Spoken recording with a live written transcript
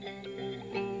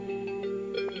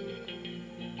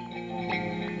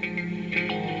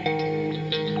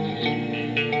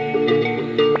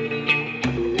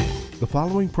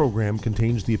following program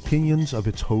contains the opinions of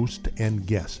its host and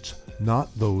guests, not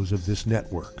those of this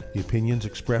network. The opinions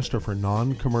expressed are for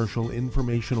non-commercial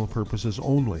informational purposes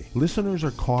only. Listeners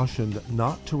are cautioned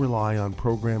not to rely on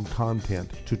program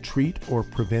content to treat or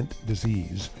prevent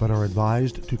disease, but are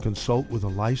advised to consult with a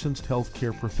licensed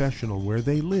healthcare professional where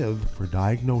they live for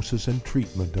diagnosis and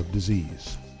treatment of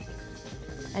disease.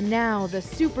 And now, the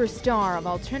superstar of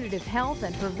alternative health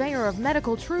and purveyor of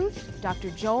medical truth, Dr.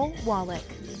 Joel Wallach.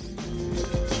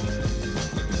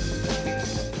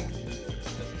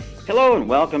 Hello and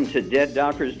welcome to Dead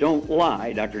Doctors Don't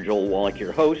Lie. Dr. Joel Wallach,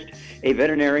 your host, a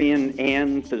veterinarian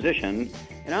and physician,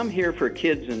 and I'm here for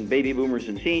kids and baby boomers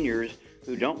and seniors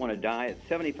who don't want to die at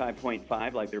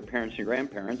 75.5 like their parents and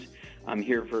grandparents. I'm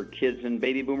here for kids and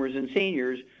baby boomers and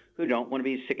seniors who don't want to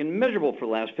be sick and miserable for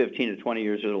the last 15 to 20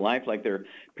 years of their life like their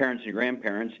parents and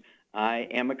grandparents. I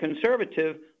am a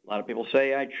conservative. A lot of people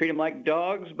say I treat them like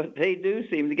dogs, but they do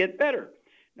seem to get better.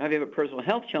 Now, if you have a personal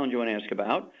health challenge you want to ask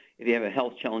about, if you have a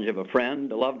health challenge of a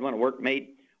friend, a loved one, a workmate,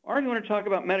 or if you want to talk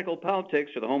about medical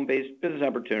politics or the home-based business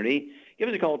opportunity, give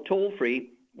us a call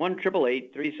toll-free,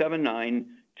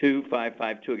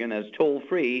 1-888-379-2552. Again, that's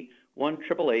toll-free,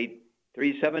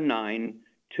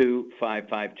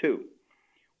 1-888-379-2552.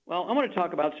 Well, I want to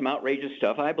talk about some outrageous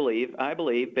stuff. I believe,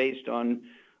 based on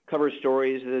cover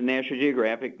stories of the National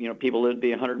Geographic, people live to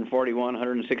be 141,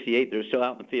 168. They're still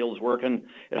out in the fields working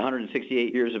at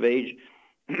 168 years of age,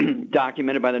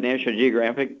 documented by the National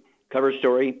Geographic cover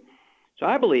story. So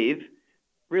I believe,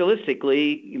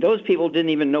 realistically, those people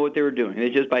didn't even know what they were doing. They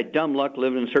just, by dumb luck,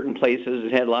 lived in certain places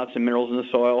that had lots of minerals in the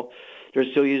soil.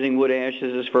 They're still using wood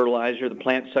ashes as fertilizer. The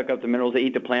plants suck up the minerals. They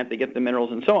eat the plant. They get the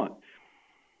minerals, and so on.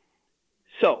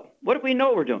 So what if we know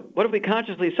what we're doing? What if we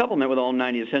consciously supplement with all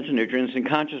 90 essential nutrients and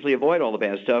consciously avoid all the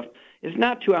bad stuff? It's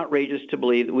not too outrageous to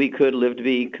believe that we could live to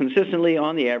be consistently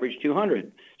on the average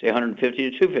 200, say 150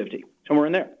 to 250, somewhere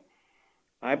in there.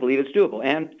 I believe it's doable.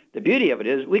 And the beauty of it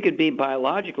is we could be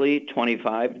biologically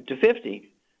 25 to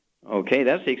 50. Okay,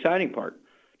 that's the exciting part.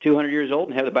 200 years old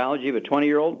and have the biology of a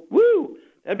 20-year-old. Woo!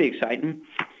 That'd be exciting.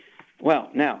 Well,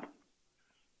 now,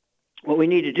 what we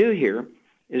need to do here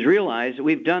is realize that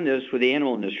we've done this with the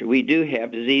animal industry. We do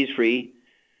have disease-free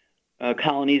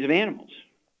colonies of animals.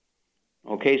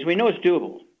 Okay, so we know it's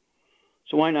doable.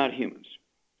 So why not humans?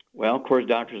 Well, of course,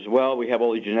 doctors, we have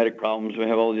all these genetic problems, we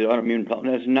have all these autoimmune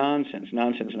problems. That's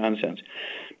nonsense.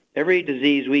 Every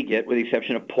disease we get, with the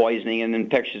exception of poisoning and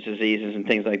infectious diseases and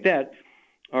things like that,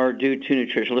 are due to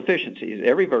nutritional deficiencies.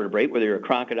 Every vertebrate, whether you're a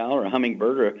crocodile or a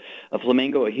hummingbird or a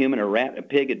flamingo, a human, a rat, a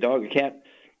pig, a dog, a cat,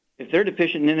 if they're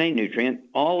deficient in a nutrient,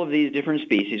 all of these different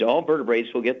species, all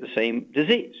vertebrates will get the same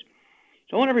disease.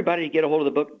 So I want everybody to get a hold of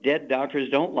the book, Dead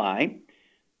Doctors Don't Lie.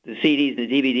 The CDs and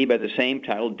the DVD by the same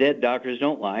title, Dead Doctors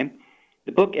Don't Lie.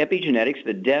 The book, Epigenetics,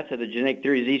 The Death of the Genetic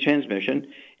Theory of Disease Transmission.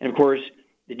 And, of course,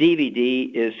 the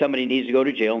DVD is Somebody Needs to Go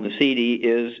to Jail, and the CD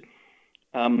is,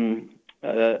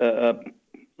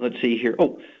 let's see here,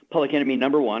 Public Enemy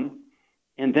 #1.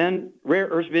 And then Rare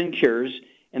Earth-Bin Cures,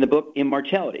 and the book,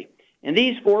 Immortality. And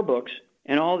these 4 books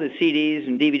and all the CDs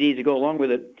and DVDs that go along with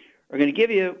it are going to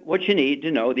give you what you need to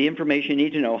know, the information you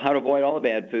need to know, how to avoid all the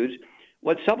bad foods,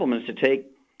 what supplements to take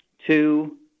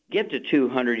to get to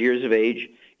 200 years of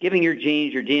age, giving your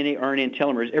genes, your DNA, RNA, and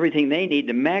telomeres everything they need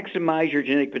to maximize your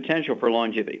genetic potential for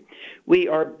longevity. We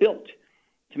are built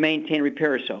to maintain and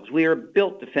repair ourselves. We are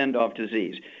built to fend off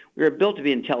disease. We are built to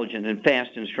be intelligent and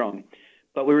fast and strong,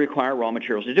 but we require raw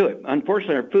materials to do it.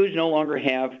 Unfortunately, our foods no longer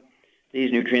have these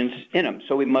nutrients in them,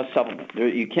 so we must supplement.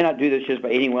 You cannot do this just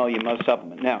by eating well. You must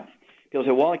supplement. Now, people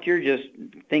say, Wallach, you're just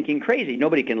thinking crazy.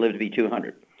 Nobody can live to be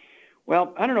 200.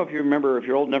 Well, I don't know if you remember, if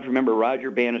you're old enough to remember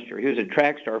Roger Bannister. He was a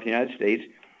track star for the United States.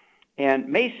 And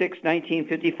May 6,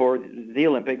 1954, the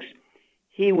Olympics,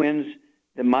 he wins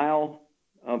the mile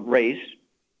race,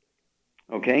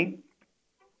 okay,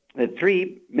 at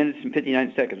 3 minutes and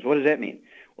 59 seconds. What does that mean?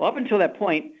 Well, up until that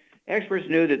point, experts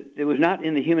knew that it was not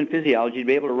in the human physiology to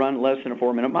be able to run less than a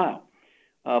 4-minute mile.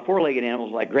 4-legged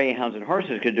animals like greyhounds and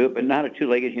horses could do it, but not a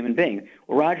 2-legged human being.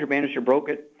 Well, Roger Bannister broke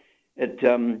it at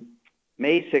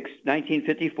May 6,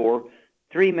 1954,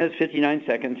 3 minutes, 59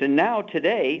 seconds. And now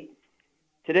today,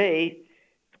 the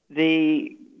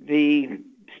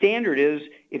standard is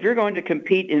if you're going to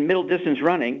compete in middle distance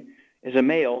running as a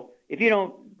male, if you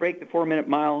don't break the 4-minute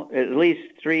mile at least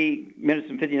 3 minutes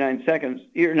and 59 seconds,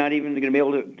 you're not even going to be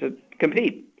able to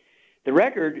compete. The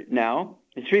record now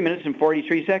is 3 minutes and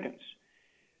 43 seconds.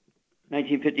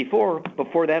 1954,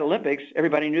 before that Olympics,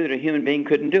 everybody knew that a human being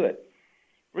couldn't do it.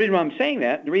 The reason why I'm saying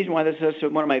that, the reason why this is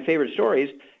one of my favorite stories,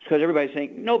 is because everybody's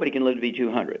saying nobody can live to be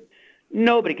 200.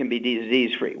 Nobody can be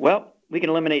disease-free. Well, we can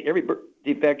eliminate every birth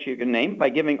defect you can name by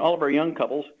giving all of our young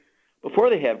couples, before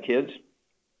they have kids,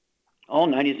 all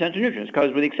 90 essential nutrients.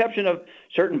 Because with the exception of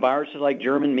certain viruses like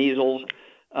germ, measles,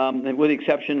 and with the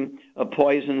exception of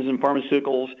poisons and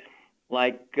pharmaceuticals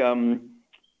like drugs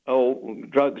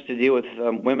to deal with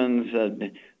women's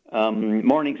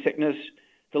morning sickness,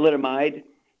 thalidomide,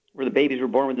 where the babies were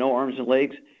born with no arms and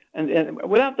legs, and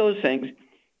without those things,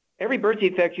 every birth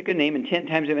defect you can name and 10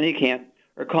 times as many you can't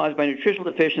are caused by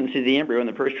nutritional deficiency of the embryo in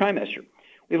the first trimester.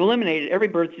 We've eliminated every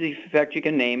birth defect you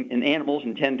can name in animals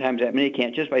and 10 times that many you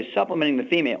can't just by supplementing the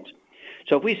females.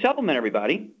 So if we supplement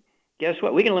everybody, guess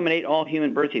what? We can eliminate all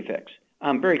human birth defects.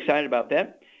 I'm very excited about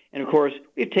that. And of course,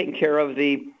 we've taken care of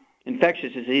the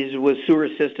infectious diseases with sewer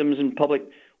systems and public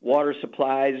water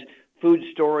supplies, food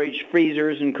storage,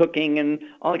 freezers and cooking and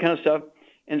all that kind of stuff.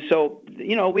 And so,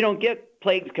 we don't get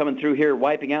plagues coming through here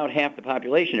wiping out half the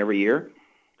population every year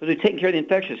because we've taken care of the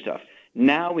infectious stuff.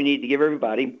 Now we need to give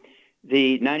everybody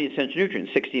the 90 essential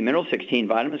nutrients, 16 minerals, 16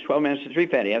 vitamins, 12 omega-3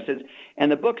 fatty acids,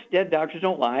 and the books Dead Doctors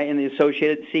Don't Lie and the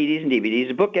associated CDs and DVDs,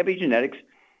 the book Epigenetics,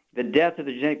 The Death of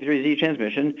the Genetic Disease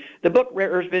Transmission, the book Rare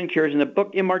Earths Forbidden Cures, and the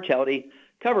book Immortality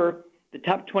cover the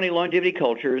top 20 longevity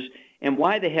cultures and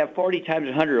why they have 40 times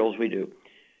 100-year-olds we do.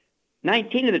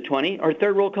 19 of the 20 are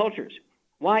third-world cultures.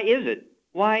 Why is it?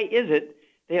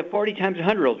 They have 40 times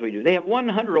 100-year-olds we do? They have 1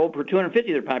 100-year-old per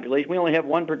 250 of their population. We only have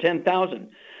 1 per 10,000.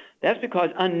 That's because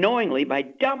unknowingly, by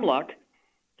dumb luck,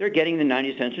 they're getting the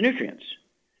 90 essential nutrients.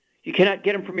 You cannot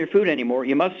get them from your food anymore.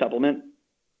 You must supplement.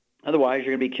 Otherwise,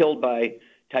 you're going to be killed by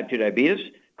type 2 diabetes,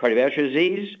 cardiovascular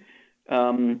disease.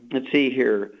 Let's see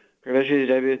here. Cardiovascular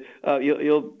disease,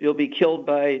 you'll be killed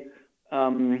by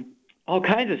all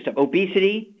kinds of stuff.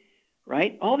 Obesity,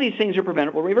 right? All these things are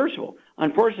preventable, reversible.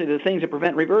 Unfortunately, the things that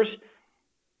prevent reverse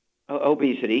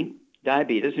obesity,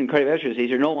 diabetes, and cardiovascular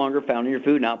disease are no longer found in your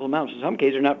food in optimal amounts. In some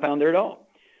cases, they're not found there at all.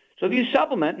 So if you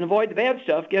supplement and avoid the bad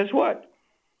stuff, guess what?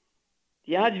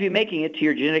 The odds of you making it to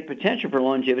your genetic potential for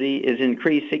longevity is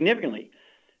increased significantly.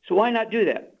 So why not do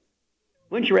that?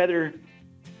 Wouldn't you rather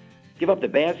give up the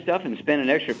bad stuff and spend an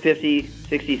extra 50,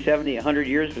 60, 70, 100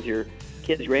 years with your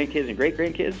kids, grandkids, and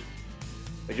great-grandkids?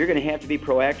 But you're going to have to be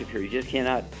proactive here. You just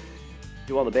cannot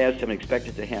do all the bad stuff and expect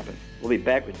it to happen. We'll be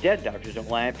back with Dead Doctors Don't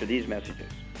Lie after these messages.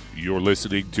 You're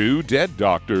listening to Dead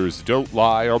Doctors Don't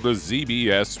Lie on the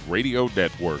ZBS Radio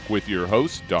Network with your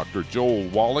host, Dr. Joel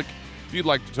Wallach. If you'd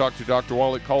like to talk to Dr.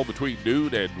 Wallach, call between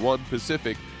noon and 1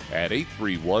 Pacific at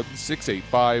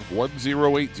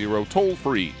 831-685-1080, toll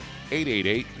free,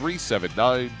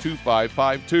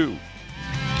 888-379-2552.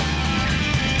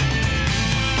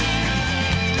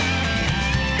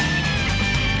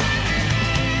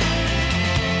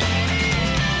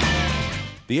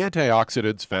 The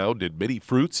antioxidants found in many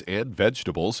fruits and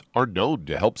vegetables are known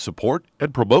to help support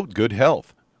and promote good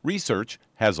health. Research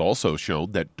has also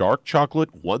shown that dark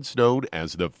chocolate, once known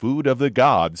as the food of the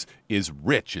gods, is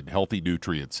rich in healthy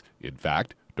nutrients. In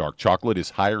fact, dark chocolate is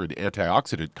higher in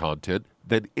antioxidant content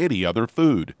than any other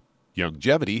food.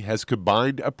 Youngevity has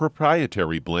combined a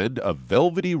proprietary blend of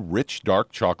velvety rich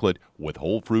dark chocolate with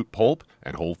whole fruit pulp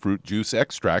and whole fruit juice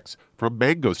extracts from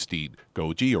mangosteen,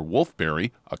 goji or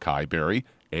wolfberry, acai berry,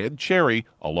 and cherry,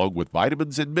 along with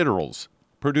vitamins and minerals,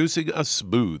 producing a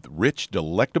smooth, rich,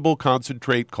 delectable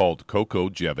concentrate called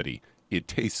Cocogevity. It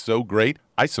tastes so great,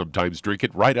 I sometimes drink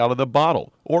it right out of the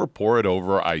bottle or pour it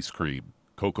over ice cream.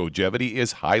 Cocogevity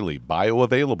is highly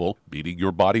bioavailable, meaning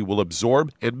your body will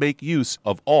absorb and make use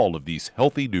of all of these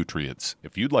healthy nutrients.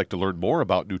 If you'd like to learn more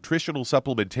about nutritional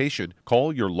supplementation,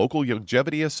 call your local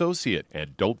Youngevity associate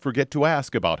and don't forget to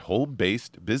ask about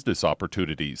home-based business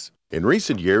opportunities. In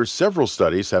recent years, several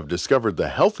studies have discovered the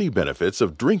healthy benefits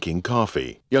of drinking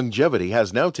coffee. Youngevity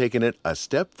has now taken it a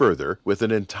step further with an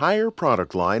entire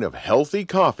product line of healthy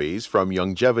coffees from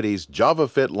Youngevity's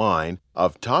JavaFit line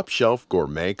of top-shelf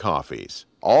gourmet coffees.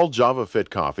 All JavaFit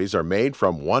coffees are made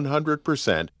from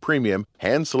 100% premium,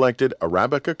 hand-selected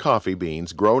Arabica coffee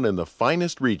beans grown in the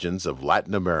finest regions of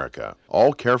Latin America,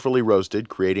 all carefully roasted,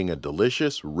 creating a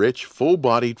delicious, rich,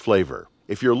 full-bodied flavor.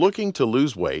 If you're looking to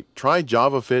lose weight, try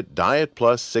JavaFit Diet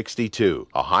Plus 62,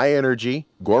 a high-energy,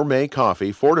 gourmet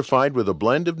coffee fortified with a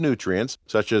blend of nutrients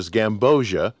such as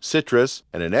gambosia, citrus,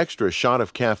 and an extra shot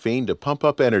of caffeine to pump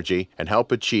up energy and help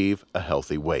achieve a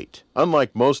healthy weight.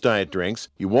 Unlike most diet drinks,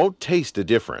 you won't taste a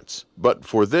difference. But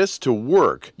for this to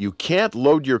work, you can't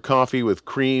load your coffee with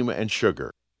cream and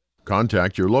sugar.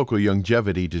 Contact your local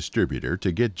Youngevity distributor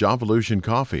to get Javalution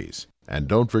coffees. And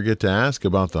don't forget to ask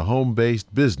about the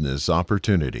home-based business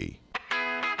opportunity.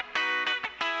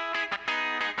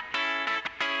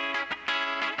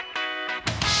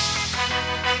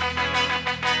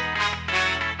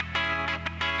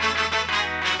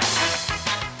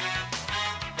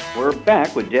 We're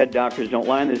back with Dead Doctors Don't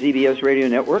Lie on the ZBS Radio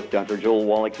Network. Dr. Joel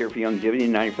Wallach here for Youngevity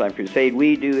and 95 Crusade.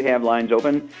 We do have lines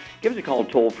open. Give us a call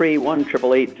toll-free,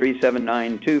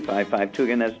 1-888-379-2552.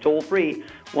 Again, that's toll-free,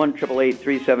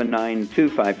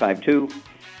 1-888-379-2552.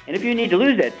 And if you need to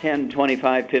lose that 10,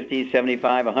 25, 50,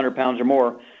 75, 100 pounds or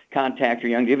more, contact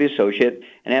your Youngevity associate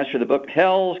and ask for the book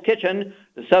Hell's Kitchen.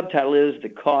 The subtitle is The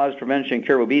Cause, Prevention, and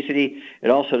Cure of Obesity. It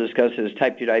also discusses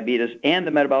type 2 diabetes and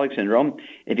the metabolic syndrome.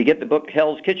 If you get the book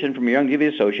Hell's Kitchen from your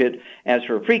Youngevity associate, ask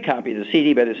for a free copy of the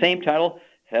CD by the same title,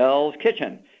 Hell's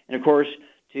Kitchen. And, of course,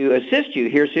 to assist you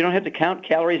here so you don't have to count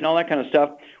calories and all that kind of stuff,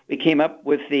 we came up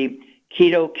with the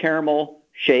Keto Caramel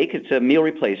Shake. It's a meal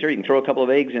replacer. You can throw a couple of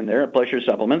eggs in there, plus your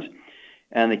supplements.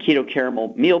 And the Keto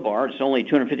Caramel Meal Bar, it's only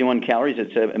 251 calories.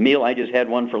 It's a meal. I just had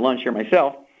one for lunch here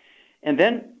myself. And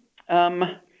then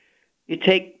you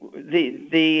take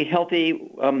the healthy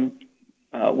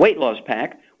weight loss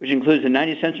pack, which includes the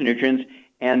 90 essential nutrients,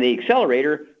 and the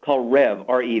accelerator called REV,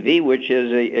 R-E-V, which is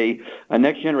a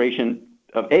next generation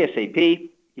of ASAP.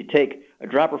 You take a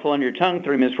dropper full under your tongue,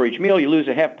 30 minutes for each meal. You lose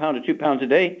a half pound to 2 pounds a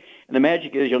day. And the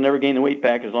magic is you'll never gain the weight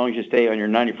back as long as you stay on your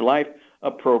 90 for life,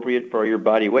 appropriate for your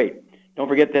body weight. Don't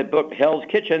forget that book, Hell's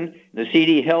Kitchen, the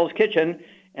CD, Hell's Kitchen,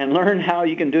 and learn how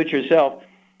you can do it yourself.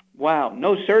 Wow,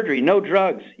 no surgery, no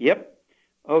drugs. Yep.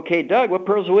 Okay, Doug, what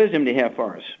pearls of wisdom do you have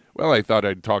for us? Well, I thought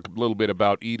I'd talk a little bit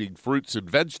about eating fruits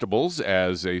and vegetables,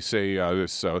 as they say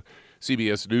this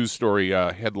CBS News story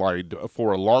headlined,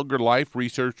 for a longer life,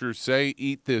 researchers say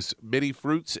eat this many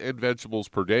fruits and vegetables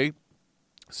per day.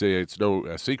 Say it's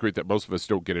no secret that most of us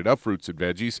don't get enough fruits and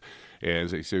veggies.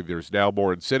 As they say, there's now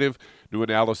more incentive. New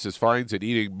analysis finds that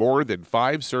eating more than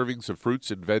 5 servings of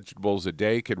fruits and vegetables a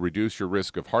day can reduce your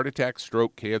risk of heart attack,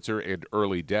 stroke, cancer, and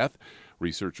early death.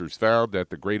 Researchers found that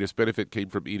the greatest benefit came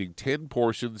from eating 10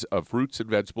 portions of fruits and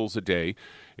vegetables a day,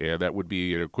 and that would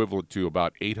be an equivalent to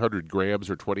about 800 grams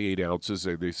or 28 ounces,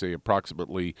 and they say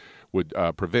approximately would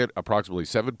prevent approximately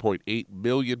 7.8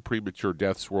 million premature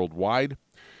deaths worldwide.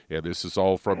 And this is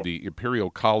all from the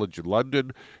Imperial College in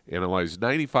London, analyzed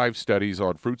 95 studies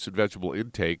on fruits and vegetable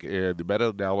intake, and the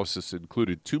meta-analysis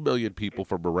included 2 million people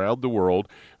from around the world,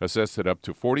 assessed at up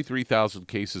to 43,000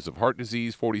 cases of heart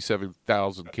disease,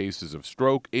 47,000 cases of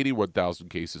stroke, 81,000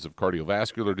 cases of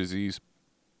cardiovascular disease,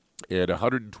 and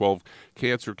 112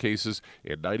 cancer cases,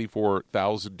 and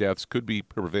 94,000 deaths could be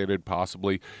prevented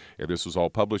possibly. And this was all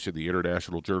published in the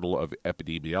International Journal of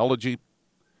Epidemiology.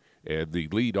 And the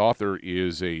lead author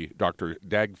is a Dr.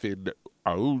 Dagfinn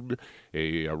Aune,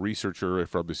 a researcher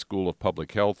from the School of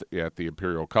Public Health at the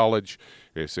Imperial College.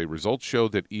 They say results show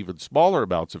that even smaller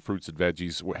amounts of fruits and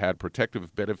veggies had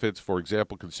protective benefits. For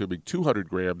example, consuming 200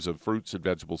 grams of fruits and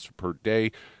vegetables per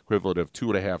day, equivalent of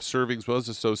 2.5 servings, was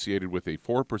associated with a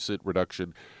 4%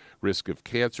 reduction risk of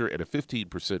cancer and a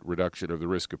 15% reduction of the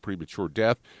risk of premature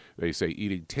death. They say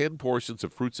eating 10 portions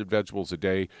of fruits and vegetables a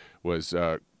day was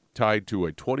tied to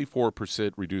a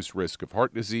 24% reduced risk of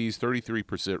heart disease,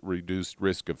 33% reduced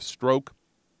risk of stroke,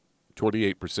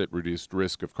 28% reduced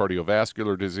risk of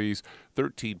cardiovascular disease,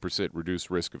 13% reduced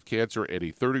risk of cancer, and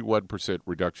a 31%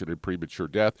 reduction in premature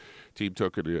death. Team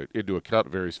took into account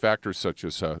various factors such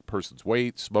as a person's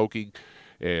weight, smoking,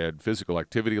 and physical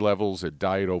activity levels, and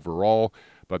diet overall.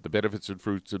 But the benefits in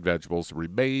fruits and vegetables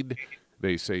remain.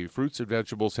 They say fruits and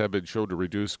vegetables have been shown to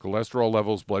reduce cholesterol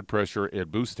levels, blood pressure,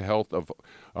 and boost the health of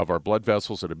our blood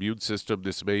vessels and immune system.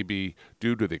 This may be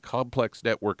due to the complex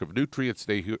network of nutrients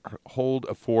they hold.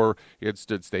 For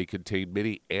instance, they contain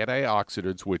many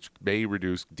antioxidants, which may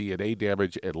reduce DNA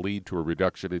damage and lead to a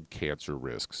reduction in cancer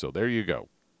risk. So there you go.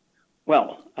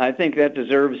 Well, I think that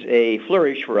deserves a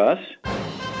flourish for us.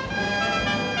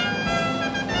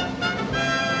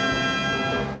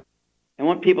 I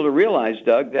want people to realize,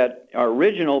 Doug, that our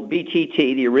original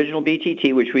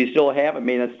BTT, which we still have, I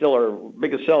mean, that's still our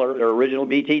biggest seller, our original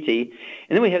BTT. And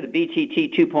then we have the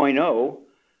BTT 2.0,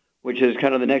 which is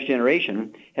kind of the next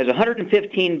generation, has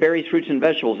 115 berries, fruits, and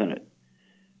vegetables in it.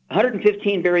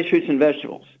 115 berries, fruits, and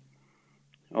vegetables.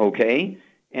 Okay?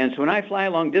 And so when I fly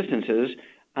long distances,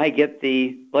 I get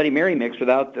the Bloody Mary mix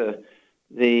without the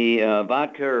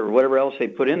vodka or whatever else they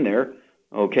put in there.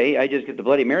 Okay, I just get the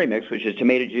Bloody Mary mix, which is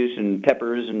tomato juice and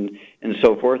peppers and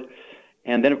so forth.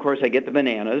 And then, of course, I get the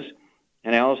bananas,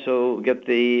 and I also get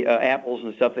the apples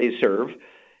and stuff they serve.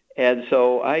 And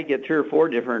so I get 3 or 4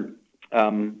 different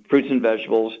fruits and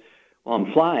vegetables while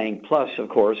I'm flying, plus, of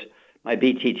course, my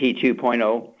BTT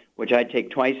 2.0, which I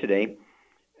take twice a day.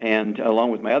 And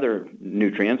along with my other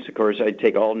nutrients, of course, I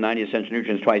take all 90 essential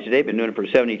nutrients twice a day. Been doing it for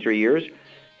 73 years.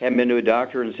 Haven't been to a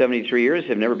doctor in 73 years.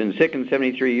 Have never been sick in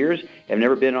 73 years. Have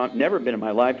never been in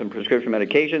my life on prescription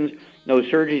medications. No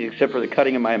surgeries except for the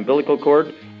cutting of my umbilical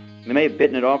cord. They may have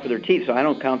bitten it off with their teeth, so I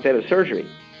don't count that as surgery.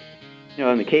 You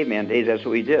know, in the caveman days, that's what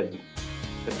we did.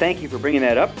 But thank you for bringing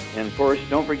that up. And, of course,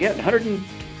 don't forget,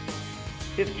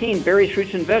 115 berries,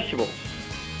 fruits, and vegetables.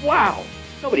 Wow!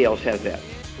 Nobody else has that.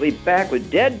 We'll be back with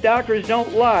Dead Doctors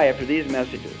Don't Lie after these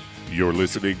messages. You're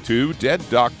listening to Dead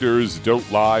Doctors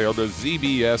Don't Lie on the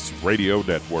ZBS Radio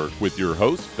Network with your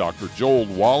host, Dr. Joel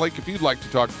Wallach. If you'd like to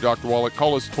talk to Dr. Wallach,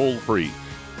 call us toll-free,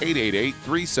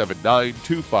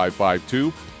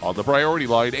 888-379-2552. On the priority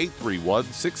line,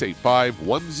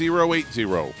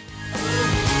 831-685-1080.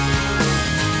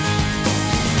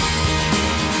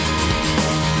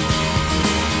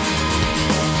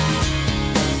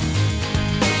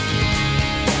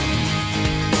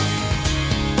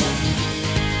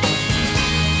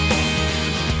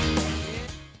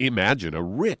 Imagine a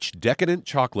rich, decadent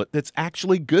chocolate that's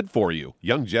actually good for you.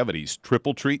 Youngevity's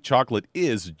Triple Treat chocolate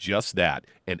is just that,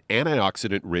 an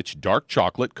antioxidant-rich dark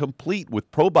chocolate complete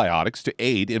with probiotics to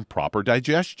aid in proper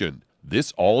digestion.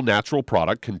 This all-natural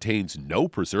product contains no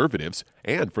preservatives,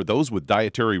 and for those with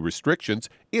dietary restrictions,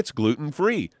 it's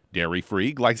gluten-free,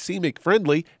 dairy-free,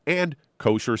 glycemic-friendly, and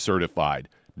kosher certified.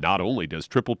 Not only does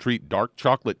Triple Treat dark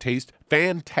chocolate taste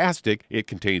fantastic, it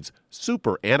contains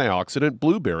super antioxidant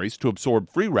blueberries to absorb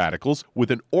free radicals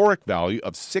with an ORAC value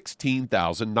of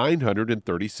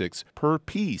 16,936 per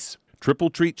piece. Triple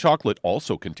Treat chocolate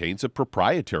also contains a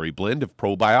proprietary blend of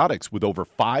probiotics with over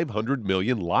 500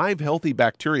 million live healthy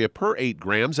bacteria per 8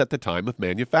 grams at the time of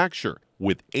manufacture,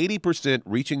 with 80%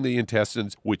 reaching the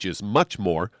intestines, which is much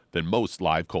more than most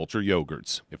live culture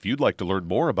yogurts. If you'd like to learn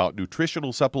more about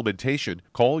nutritional supplementation,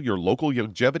 call your local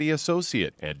Youngevity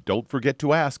associate, and don't forget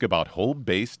to ask about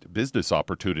home-based business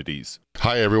opportunities.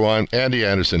 Hi everyone, Andy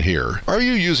Anderson here. Are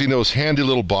you using those handy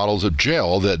little bottles of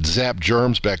gel that zap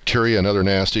germs, bacteria, and other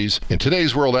nasties? In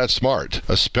today's world, that's smart,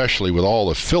 especially with all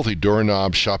the filthy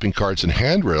doorknobs, shopping carts, and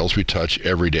handrails we touch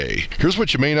every day. Here's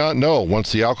what you may not know.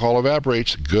 Once the alcohol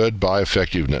evaporates, goodbye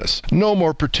effectiveness. No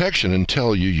more protection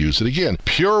until you use it again.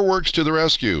 PureWorks to the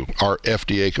rescue. Our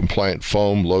FDA-compliant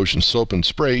foam, lotion, soap, and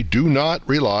spray do not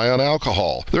rely on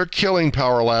alcohol. Their killing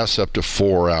power lasts up to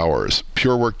 4 hours.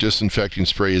 PureWorks disinfecting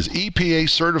spray is EPA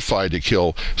certified to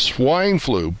kill swine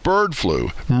flu, bird flu,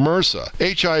 MRSA,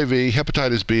 HIV,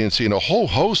 hepatitis B and C, and a whole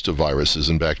host of viruses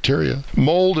and bacteria.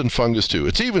 Mold and fungus too.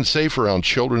 It's even safe around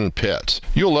children and pets.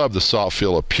 You'll love the soft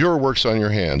feel of PureWorks on your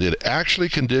hand. It actually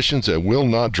conditions and will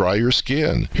not dry your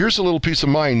skin. Here's a little peace of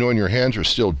mind knowing your hands are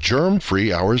still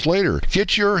germ-free hours later.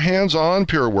 Get your hands on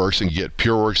PureWorks and get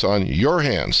PureWorks on your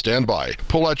hands. Stand by.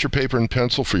 Pull out your paper and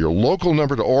pencil for your local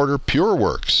number to order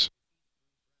PureWorks.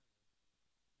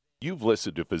 You've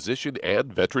listened to physician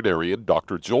and veterinarian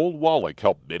Dr. Joel Wallach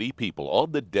help many people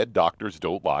on the Dead Doctors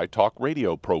Don't Lie talk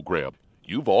radio program.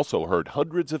 You've also heard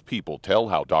hundreds of people tell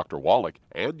how Dr. Wallach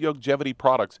and Youngevity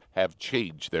products have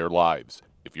changed their lives.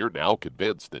 If you're now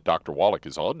convinced that Dr. Wallach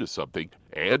is onto something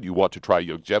and you want to try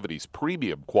Youngevity's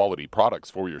premium quality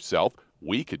products for yourself,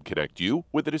 we can connect you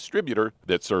with a distributor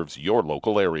that serves your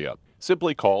local area.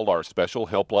 Simply call our special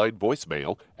helpline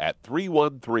voicemail at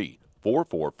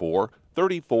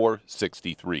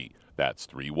 313-444-3463. That's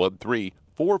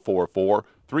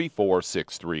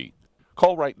 313-444-3463.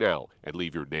 Call right now and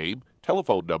leave your name,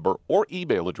 telephone number, or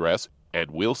email address,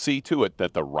 and we'll see to it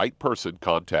that the right person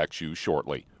contacts you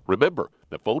shortly. Remember,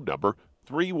 the phone number,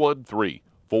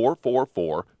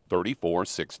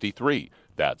 313-444-3463.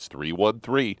 That's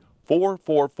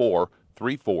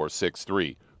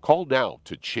 313-444-3463. Call now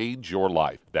to change your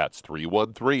life. That's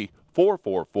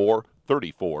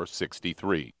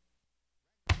 313-444-3463.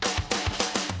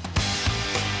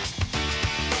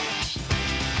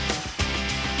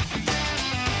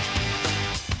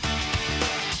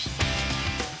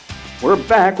 We're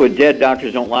back with Dead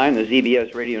Doctors Don't Lie on the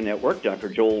ZBS Radio Network. Dr.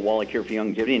 Joel Wallach here for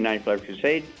Youngevity and 95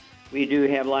 Crusade. We do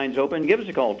have lines open. Give us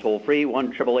a call toll-free,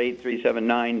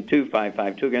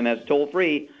 1-888-379-2552. Again, that's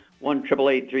toll-free,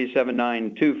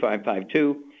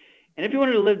 1-888-379-2552. And if you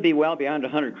wanted to live to be well beyond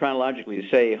 100 chronologically,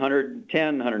 say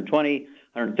 110, 120,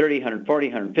 130, 140,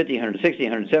 150, 160,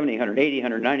 170, 180,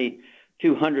 190,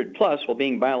 200 plus, while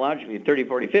being biologically 30,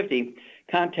 40, 50,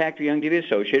 contact your Youngevity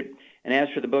associate and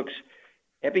ask for the books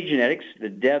Epigenetics, The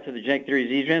Death of the Genetic Theory of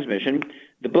Disease Transmission,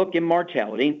 the book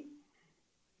Immortality,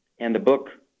 and the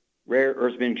book Rare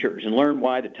Earth-Been Cures, and learn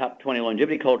why the top 20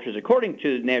 longevity cultures, according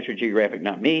to National Geographic,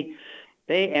 not me,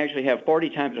 they actually have 40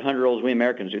 times 100-year-olds we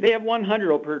Americans do. They have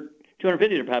 100 per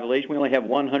 250 of their population. We only have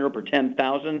 100 per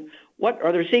 10,000. What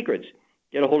are their secrets?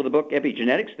 Get a hold of the book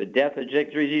Epigenetics, The Death of the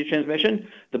Genetic Theory of Disease Transmission,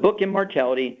 the book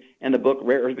Immortality, and the book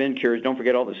Rare Earth-Been Cures. Don't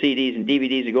forget all the CDs and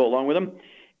DVDs that go along with them.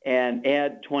 And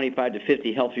add 25 to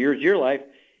 50 healthy years to your life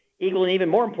equal and even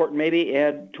more important, maybe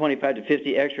add 25 to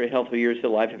 50 extra healthy years to the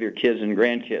life of your kids and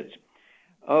grandkids.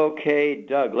 Okay,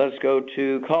 Doug, let's go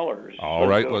to callers. All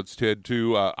right, let's head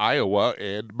to Iowa.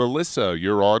 And Melissa,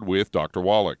 you're on with Dr.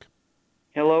 Wallach.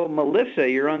 Hello, Melissa,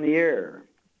 you're on the air.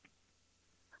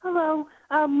 Hello.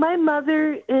 My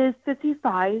mother is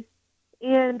 55,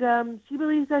 and she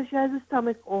believes that she has a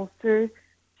stomach ulcer.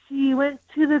 She went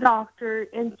to the doctor,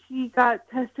 and she got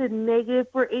tested negative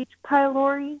for H.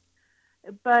 pylori,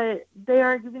 but they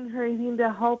aren't giving her anything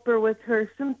to help her with her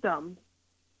symptoms.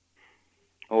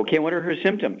 Okay, what are her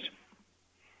symptoms?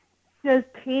 She has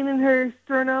pain in her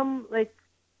sternum, like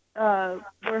where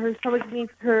her stomach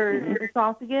meets her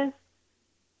esophagus.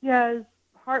 She has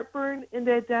heartburn,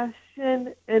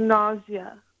 indigestion, and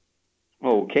nausea.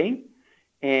 Okay.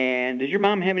 And does your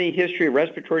mom have any history of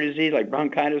respiratory disease like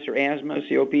bronchitis or asthma,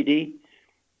 COPD?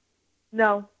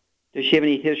 No. Does she have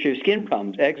any history of skin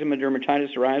problems, eczema,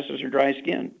 dermatitis, psoriasis, or dry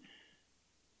skin?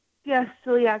 She has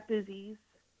celiac disease.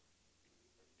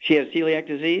 She has celiac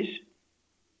disease?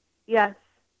 Yes.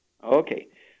 Okay.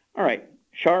 All right.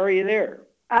 Shar, are you there?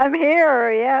 I'm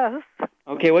here, yes.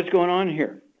 Okay, what's going on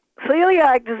here?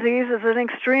 Celiac disease is an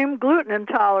extreme gluten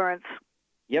intolerance.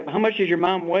 Yep. How much does your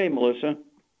mom weigh, Melissa?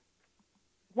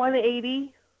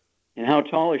 180. And how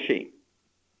tall is she?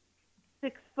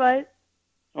 6 foot.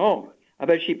 Oh, I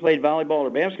bet she played volleyball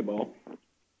or basketball.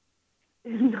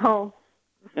 No.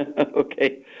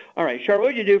 Okay. All right. Char, what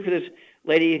would you do for this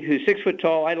lady who's 6 foot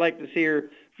tall? I'd like to see her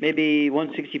maybe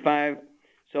 165.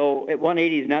 So at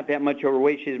 180 is not that much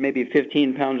overweight. She's maybe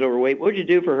 15 pounds overweight. What would you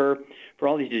do for her for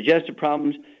all these digestive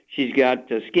problems? She's got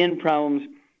skin problems.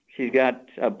 She's got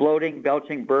bloating,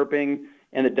 belching, burping,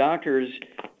 and the doctors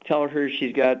tell her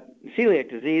she's got celiac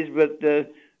disease, but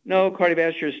no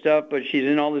cardiovascular stuff, but she's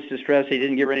in all this distress. They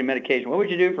didn't give her any medication. What would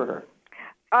you do for her?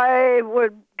 I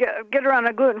would get her on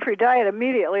a gluten-free diet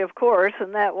immediately, of course,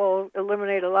 and that will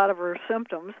eliminate a lot of her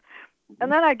symptoms. And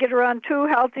then I'd get her on 2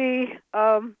 healthy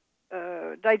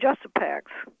digestive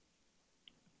packs.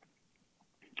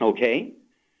 Okay.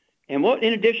 And what,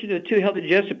 in addition to the 2 healthy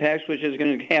digestive packs, which is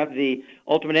going to have the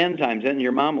ultimate enzymes, and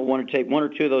your mom will want to take 1 or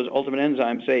 2 of those ultimate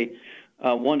enzymes, say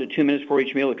 1 to 2 minutes before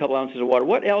each meal, a couple ounces of water.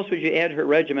 What else would you add to her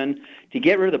regimen to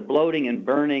get rid of the bloating and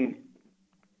burning?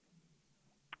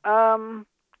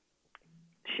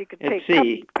 She could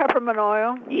take peppermint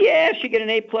oil. Yeah, she get an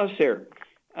A+ there.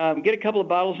 Get a couple of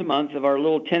bottles a month of our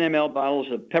little 10 ml bottles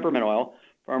of peppermint oil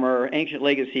from our Ancient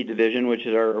Legacy division, which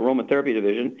is our aromatherapy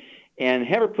division, and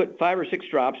have her put 5 or 6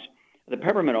 drops of the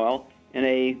peppermint oil in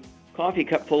a coffee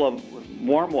cup full of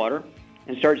warm water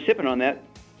and start sipping on that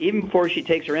even before she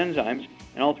takes her enzymes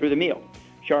and all through the meal.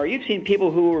 Char, you've seen people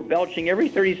who were belching every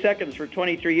 30 seconds for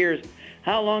 23 years.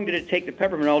 How long did it take the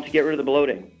peppermint oil to get rid of the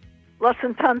bloating? Less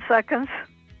than 10 seconds.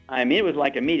 I mean, it was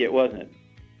like immediate, wasn't it?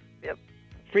 Yep.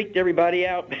 Freaked everybody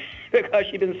out because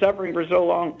she'd been suffering for so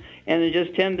long. And in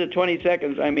just 10 to 20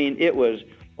 seconds, I mean, it was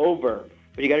over.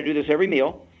 But you got to do this every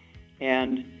meal.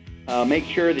 And make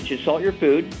sure that you salt your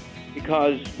food,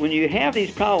 because when you have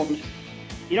these problems,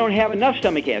 you don't have enough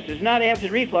stomach acid. It's not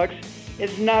acid reflux.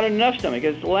 It's not enough stomach.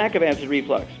 It's lack of acid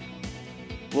reflux.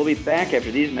 We'll be back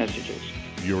after these messages.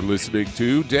 You're listening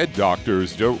to Dead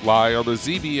Doctors Don't Lie on the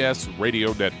ZBS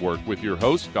Radio Network with your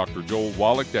host, Dr. Joel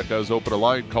Wallach. That does open a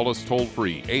line. Call us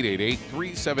toll-free,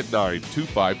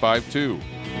 888-379-2552.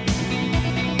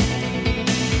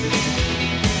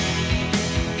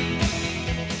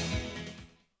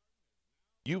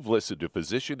 You've listened to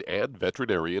physician and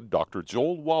veterinarian Dr.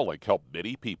 Joel Wallach help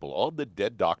many people on the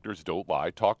Dead Doctors Don't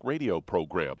Lie talk radio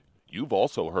program. You've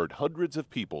also heard hundreds of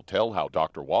people tell how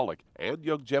Dr. Wallach and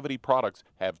Youngevity products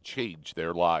have changed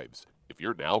their lives. If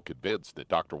you're now convinced that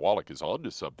Dr. Wallach is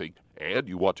onto something and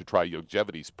you want to try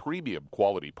Youngevity's premium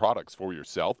quality products for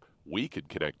yourself, we can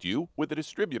connect you with a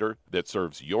distributor that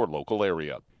serves your local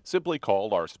area. Simply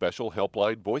call our special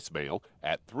helpline voicemail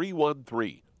at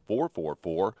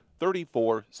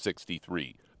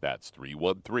 313-444-3463. That's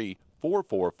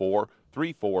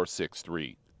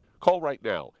 313-444-3463. Call right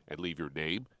now and leave your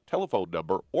name, telephone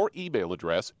number, or email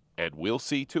address, and we'll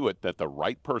see to it that the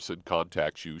right person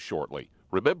contacts you shortly.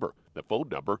 Remember, the phone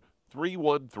number,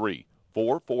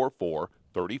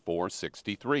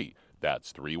 313-444-3463.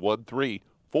 That's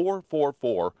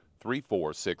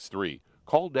 313-444-3463.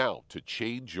 Call now to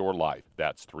change your life.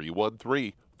 That's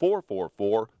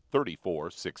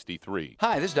 313-444-3463.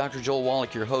 Hi, this is Dr. Joel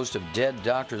Wallach, your host of Dead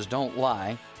Doctors Don't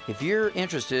Lie. If you're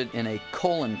interested in a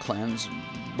colon cleanse,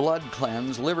 blood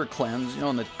cleanse, liver cleanse,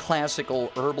 in the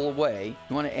classical herbal way,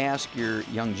 you want to ask your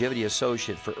Youngevity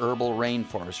associate for Herbal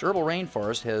Rainforest. Herbal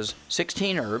Rainforest has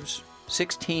 16 herbs,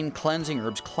 16 cleansing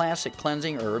herbs, classic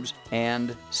cleansing herbs,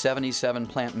 and 77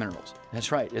 plant minerals.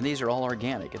 That's right, and these are all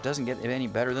organic. It doesn't get any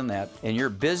better than that. In your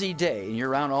busy day, and you're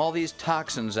around all these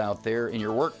toxins out there in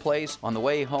your workplace, on the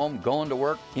way home, going to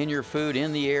work, in your food,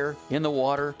 in the air, in the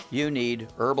water, you need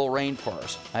Herbal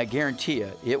Rainforest. I guarantee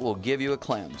you, it will give you a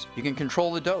cleanse. You can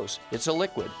control the dose. It's a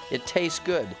liquid. It tastes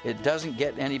good. It doesn't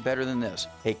get any better than this.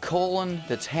 A colon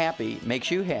that's happy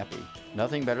makes you happy.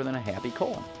 Nothing better than a happy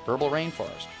colon. Herbal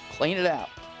Rainforest. Clean it out.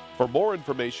 For more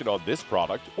information on this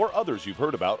product or others you've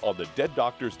heard about on the Dead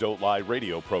Doctors Don't Lie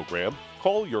radio program,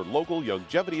 call your local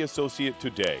Youngevity associate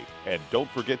today. And don't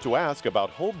forget to ask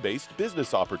about home-based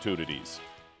business opportunities.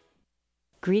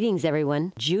 Greetings,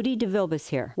 everyone. Judy DeVilbus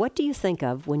here. What do you think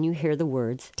of when you hear the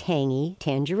words tangy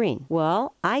tangerine?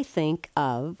 Well, I think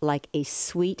of like a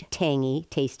sweet, tangy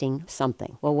tasting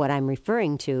something. Well, what I'm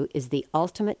referring to is the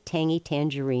Ultimate Tangy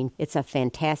Tangerine. It's a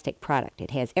fantastic product. It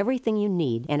has everything you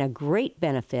need, and a great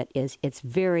benefit is it's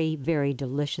very, very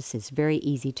delicious. It's very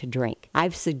easy to drink.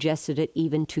 I've suggested it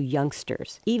even to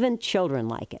youngsters. Even children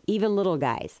like it. Even little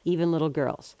guys. Even little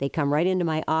girls. They come right into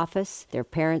my office. Their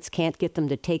parents can't get them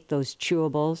to take those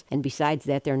chewables, and besides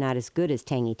that, they're not as good as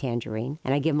Tangy Tangerine.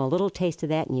 And I give them a little taste of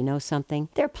that, and you know something?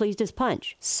 They're pleased as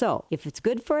punch. So, if it's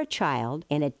good for a child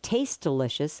and it tastes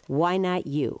delicious, why not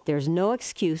you? There's no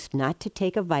excuse not to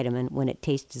take a vitamin when it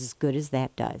tastes as good as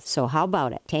that does. So how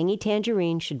about it? Tangy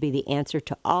Tangerine should be the answer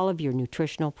to all of your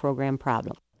nutritional program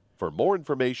problems. For more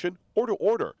information or to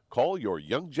order, call your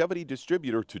Youngevity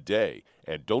distributor today.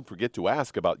 And don't forget to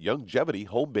ask about Youngevity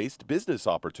home-based business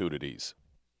opportunities.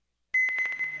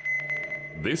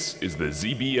 This is the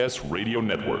ZBS Radio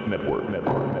Network.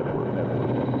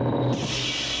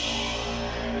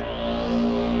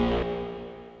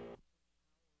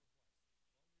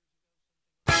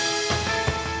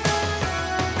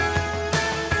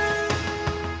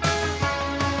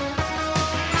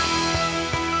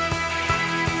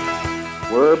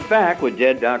 We're back with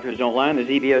Dead Doctors Don't Lie on the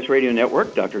ZBS Radio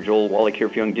Network. Dr. Joel Wallach here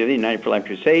for Youngevity, United for Life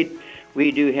Crusade. We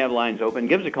do have lines open.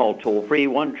 Give us a call toll-free,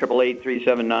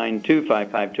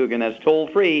 1-888-379-2552. Again, that's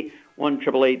toll-free,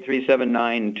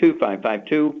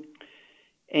 1-888-379-2552.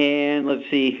 And let's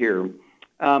see here.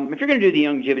 If you're going to do the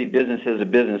Youngevity business as a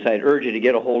business, I'd urge you to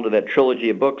get a hold of that trilogy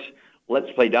of books, Let's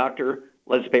Play Doctor,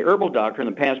 Let's Play Herbal Doctor, and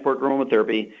the Passport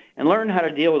Aromatherapy, and learn how to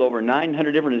deal with over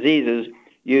 900 different diseases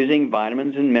using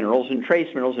vitamins and minerals and trace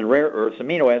minerals and rare earths,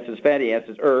 amino acids, fatty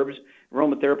acids, herbs,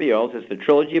 aromatherapy oils. It's the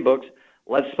trilogy of books,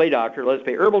 Let's Play Doctor, Let's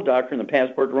Play Herbal Doctor, and the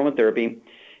Passport Aromatherapy.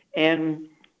 And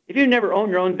if you've never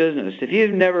owned your own business, if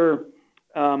you've never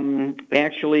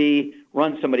actually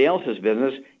run somebody else's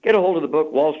business, get a hold of the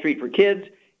book Wall Street for Kids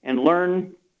and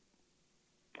learn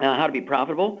how to be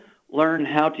profitable, learn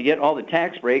how to get all the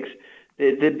tax breaks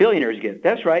that billionaires get.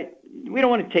 That's right. We don't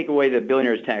want to take away the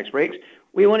billionaires' tax breaks.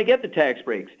 We want to get the tax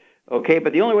breaks. Okay,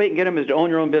 but the only way you can get them is to own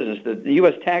your own business. The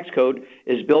U.S. tax code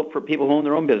is built for people who own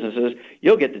their own businesses.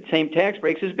 You'll get the same tax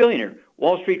breaks as billionaire.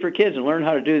 Wall Street for Kids, and learn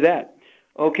how to do that.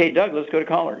 Okay, Doug, let's go to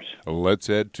callers. Let's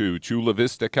head to Chula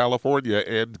Vista, California.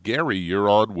 And Gary, you're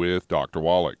on with Dr.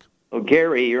 Wallach. Oh,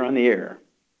 Gary, you're on the air.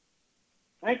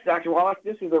 Thanks, Dr. Wallach.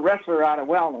 This is a wrestler out of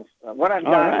Wellness. What I've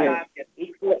done is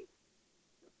each foot.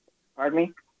 Pardon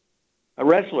me? A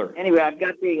wrestler. Anyway, I've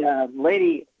got the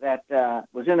lady that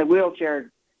was in the wheelchair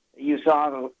you saw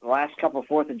the last couple of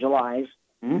 4th of Julys.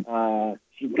 Mm-hmm.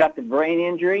 She's got the brain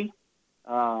injury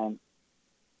in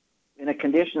a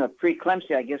condition of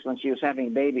preeclampsia, I guess, when she was having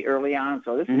a baby early on.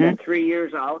 So this has been 3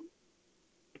 years out.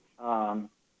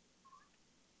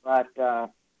 But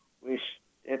let's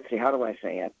see, how do I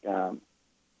say it?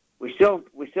 We still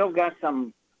got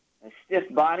a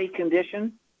stiff body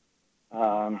condition.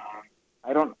 I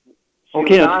don't.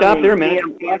 Okay, now stop there a minute.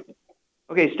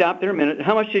 Okay, stop there a minute.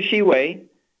 How much does she weigh?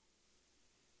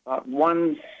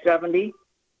 170.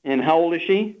 And how old is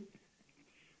she?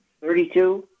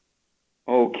 32.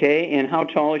 Okay, and how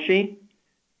tall is she?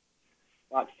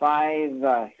 About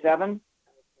 5'7".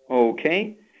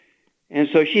 Okay, and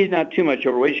so she's not too much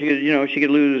overweight. She could, she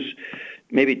could lose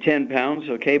maybe 10 pounds.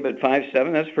 Okay, but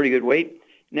 5'7", that's pretty good weight.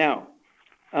 Now,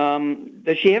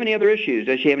 does she have any other issues?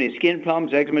 Does she have any skin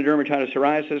problems, eczema, dermatitis,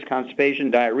 psoriasis,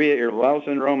 constipation, diarrhea, irritable bowel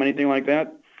syndrome, anything like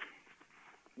that?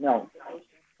 No.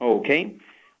 Okay.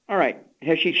 All right.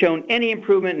 Has she shown any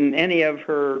improvement in any of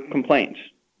her complaints?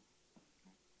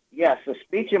 Yes, the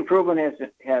speech improvement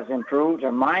has improved.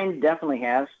 Her mind definitely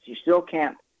has. She still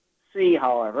can't see,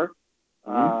 however.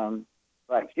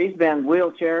 But she's been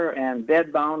wheelchair and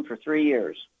bedbound for 3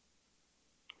 years.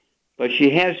 But she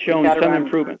has shown some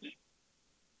improvements.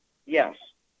 Yes.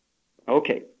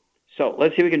 Okay. So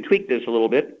let's see if we can tweak this a little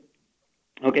bit.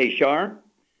 Okay, Shar?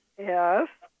 Yes?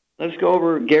 let's go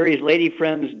over Gary's lady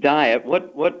friend's diet.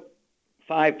 What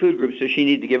 5 food groups does she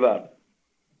need to give up?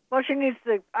 Well, she needs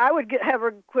to. I would have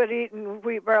her quit eating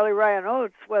wheat, barley, rye, and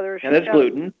oats. And that's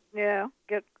gluten. Yeah,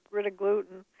 get rid of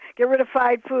gluten. Get rid of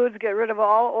fried foods. Get rid of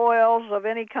all oils of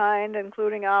any kind,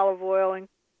 including olive oil and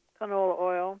canola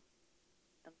oil.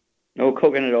 No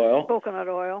coconut oil. Coconut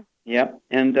oil. Yep.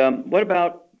 And what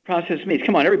about processed meats?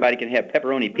 Come on, everybody can have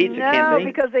pepperoni pizza, can't they? No,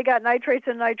 because they got nitrates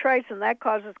and nitrites, and that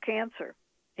causes cancer.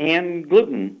 And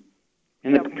gluten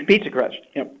in the pizza crust.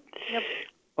 Yep.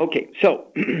 Okay, so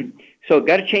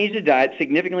got to change the diet,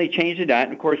 significantly change the diet.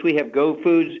 And, of course, we have Go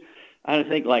Foods. I don't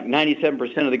think like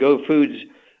 97% of the Go Foods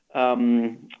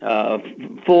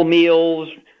full meals,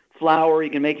 flour. You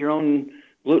can make your own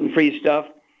gluten-free stuff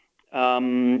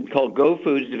called Go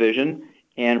Foods Division,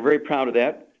 and very proud of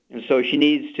that. And so she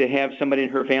needs to have somebody in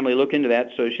her family look into that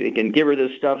so she can give her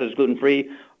this stuff that's gluten-free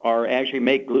or actually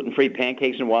make gluten-free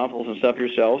pancakes and waffles and stuff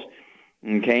yourselves.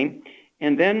 Okay?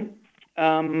 And then,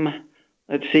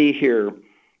 let's see here.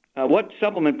 What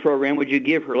supplement program would you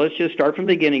give her? Let's just start from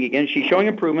the beginning again. She's showing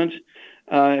improvements,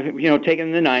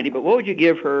 taking the 90, but what would you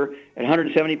give her at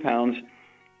 170 pounds?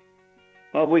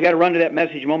 Well, we got to run to that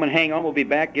message moment. Hang on. We'll be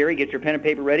back. Gary, get your pen and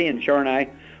paper ready, and Char and I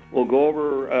will go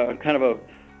over kind of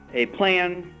a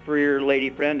plan for your lady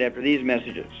friend after these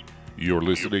messages. You're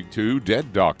listening to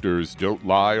Dead Doctors Don't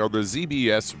Lie on the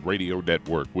ZBS Radio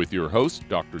Network with your host,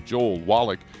 Dr. Joel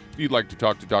Wallach. If you'd like to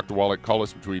talk to Dr. Wallach, call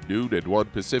us between noon and 1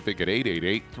 Pacific at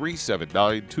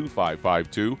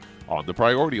 888-379-2552. On the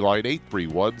priority line,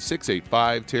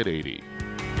 831-685-1080.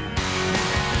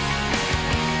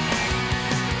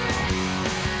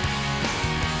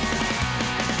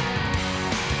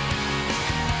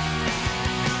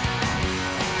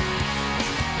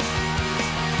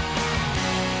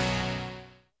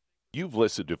 You've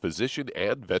listened to physician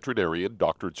and veterinarian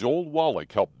Dr. Joel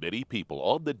Wallach help many people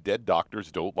on the Dead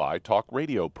Doctors Don't Lie talk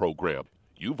radio program.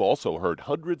 You've also heard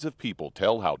hundreds of people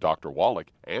tell how Dr. Wallach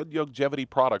and Youngevity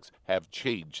products have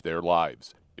changed their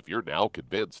lives. If you're now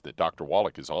convinced that Dr.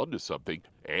 Wallach is onto something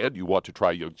and you want to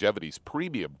try Youngevity's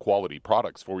premium quality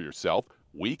products for yourself,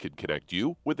 we can connect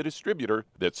you with a distributor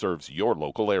that serves your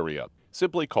local area.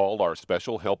 Simply call our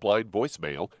special helpline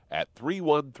voicemail at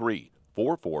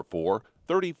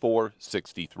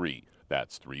 313-444-3463.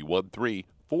 That's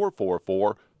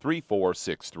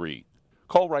 313-444-3463.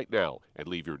 Call right now and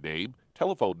leave your name,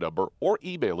 telephone number, or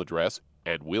email address,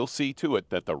 and we'll see to it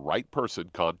that the right person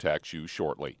contacts you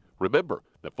shortly. Remember,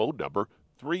 the phone number,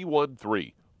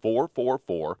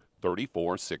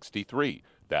 313-444-3463.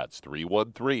 That's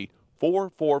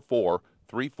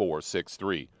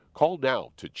 313-444-3463. Call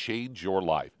now to change your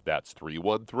life. That's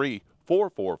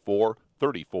 313-444-3463.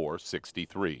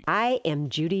 3463. I am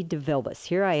Judy DeVilbus.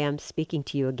 Here I am speaking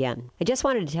to you again. I just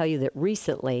wanted to tell you that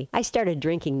recently I started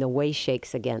drinking the Whey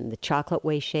Shakes again, the chocolate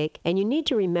Whey Shake. And you need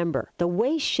to remember, the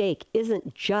Whey Shake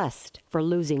isn't just for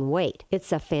losing weight.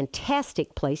 It's a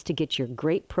fantastic place to get your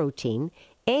great protein.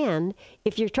 And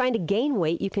if you're trying to gain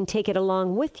weight, you can take it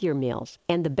along with your meals.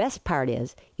 And the best part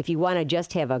is, if you want to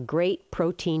just have a great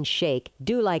protein shake,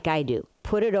 do like I do.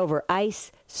 Put it over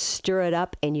ice, stir it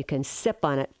up, and you can sip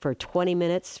on it for 20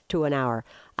 minutes to an hour.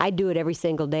 I do it every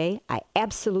single day. I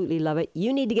absolutely love it.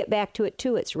 You need to get back to it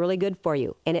too. It's really good for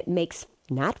you. And it makes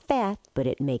not fat, but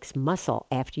it makes muscle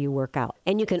after you work out.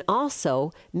 And you can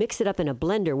also mix it up in a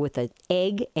blender with an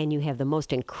egg, and you have the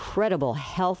most incredible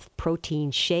health protein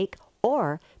shake.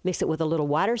 Or mix it with a little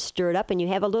water, stir it up, and you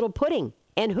have a little pudding.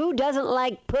 And who doesn't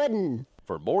like pudding?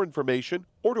 For more information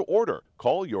or to order,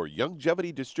 call your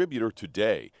Youngevity distributor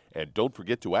today. And don't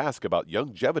forget to ask about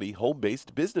Youngevity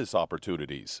home-based business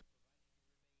opportunities.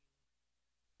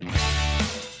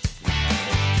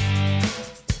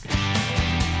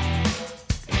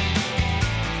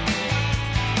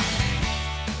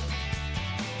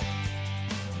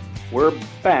 We're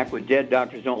back with Dead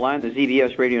Doctors Don't Lie on the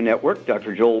ZBS Radio Network.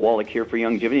 Dr. Joel Wallach here for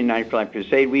Youngevity 95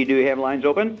 Crusade. We do have lines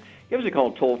open. Give us a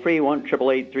call toll-free,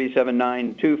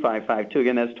 1-888-379-2552.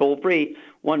 Again, that's toll-free,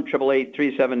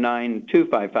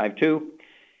 1-888-379-2552.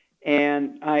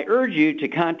 And I urge you to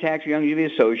contact your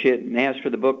Youngevity associate and ask for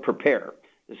the book Prepare.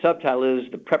 The subtitle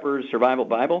is The Prepper's Survival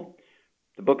Bible.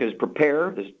 The book is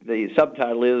Prepare. The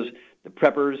subtitle is The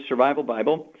Prepper's Survival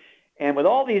Bible. And with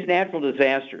all these natural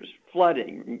disasters,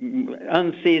 flooding,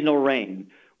 unseasonal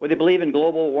rain, whether they believe in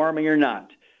global warming or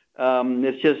not,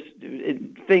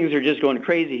 things are just going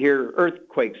crazy here.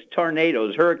 Earthquakes,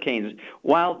 tornadoes, hurricanes,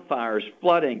 wildfires,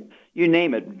 flooding, you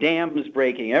name it, dams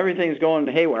breaking, everything's going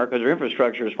haywire because our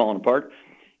infrastructure is falling apart.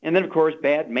 And then, of course,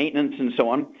 bad maintenance and so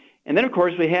on. And then, of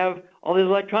course, we have all this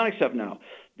electronic stuff now.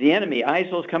 The enemy,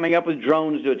 ISIL's coming up with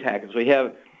drones to attack us. We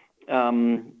have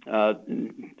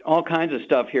all kinds of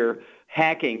stuff here,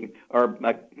 hacking our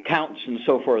accounts and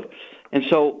so forth. And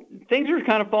so things are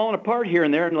kind of falling apart here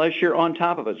and there unless you're on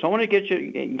top of it. So I want to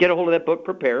get a hold of that book,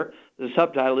 Prepare. The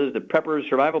subtitle is The Prepper's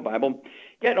Survival Bible.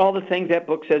 Get all the things that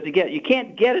book says to get. You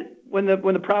can't get it when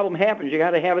the problem happens. You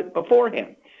got to have it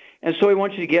beforehand. And so we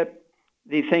want you to get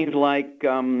the things like,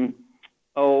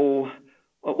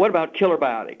 what about Killer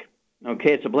Biotic?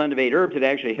 Okay, it's a blend of 8 herbs that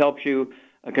actually helps you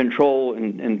control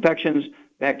infections,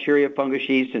 bacteria, fungus,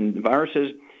 yeast, and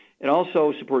viruses. It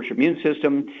also supports your immune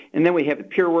system. And then we have the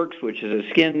PureWorks, which is a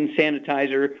skin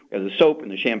sanitizer. We have the soap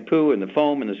and the shampoo and the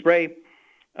foam and the spray.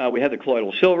 We have the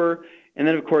colloidal silver. And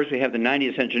then, of course, we have the 90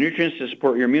 essential nutrients to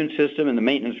support your immune system and the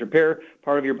maintenance repair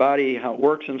part of your body, how it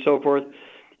works and so forth.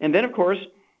 And then, of course,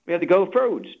 we have the Go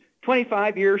Foods,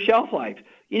 25-year shelf life.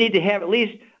 You need to have at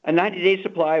least a 90-day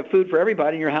supply of food for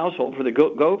everybody in your household for the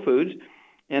Go Foods.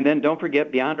 And then don't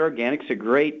forget Beyond Organics, a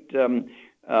great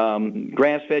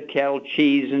grass-fed cattle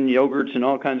cheese and yogurts and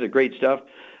all kinds of great stuff.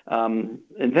 And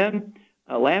then,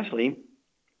 lastly,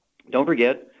 don't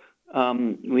forget,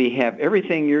 we have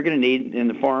everything you're going to need in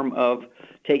the form of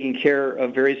taking care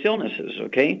of various illnesses,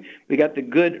 okay? We got the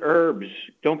Good Herbs.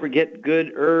 Don't forget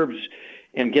Good Herbs.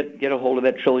 And get a hold of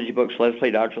that trilogy books, Let's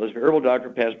Play Doctor, Let's Play Herbal Doctor,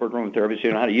 Passport Aromatherapy, so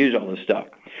you know how to use all this stuff.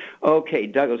 Okay,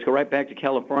 Doug, let's go right back to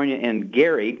California and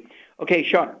Gary. Okay,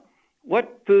 Sean,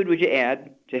 what food would you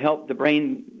add to help the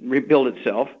brain rebuild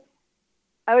itself?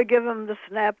 I would give him the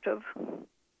Synaptive.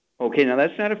 Okay, now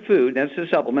that's not a food, that's a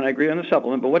supplement. I agree on the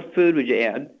supplement, but what food would you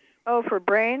add? Oh, for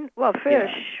brain? Well, fish.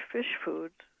 Yeah. Fish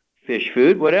food. Fish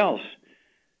food? What else?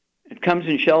 It comes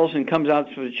in shells and comes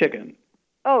out for the chicken.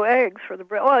 Oh, eggs for the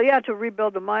brain. Well, yeah, to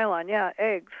rebuild the myelin. Yeah,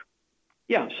 eggs.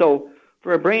 Yeah, so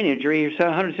for a brain injury, you're a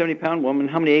 170-pound woman.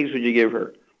 How many eggs would you give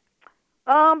her?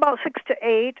 About 6 to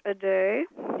 8 a day.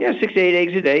 Yeah, 6 to 8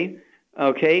 eggs a day.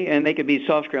 Okay, and they can be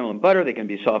soft scrambled in butter. They can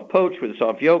be soft poached with a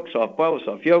soft yolk, soft boiled with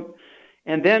soft yolk.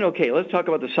 And then, okay, let's talk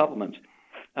about the supplements.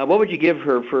 What would you give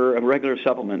her for a regular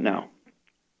supplement now?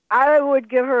 I would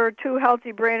give her 2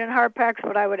 healthy brain and heart packs,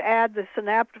 but I would add the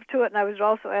Synaptive to it, and I would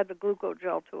also add the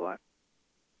Glucogel to it.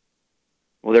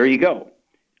 Well, there you go.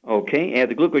 Okay, add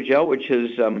the Glucogel, which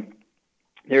is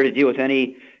there to deal with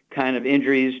any kind of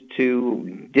injuries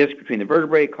to disc between the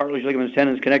vertebrae, cartilage, ligaments,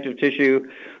 tendons, connective tissue,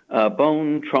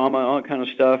 bone, trauma, all kind of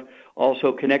stuff.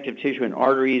 Also connective tissue and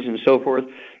arteries and so forth.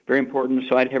 Very important.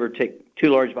 So I'd have her take 2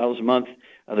 large bottles a month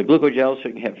of the Glucogel so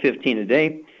you can have 15 a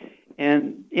day.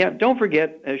 And, yeah, don't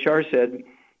forget, as Shar said,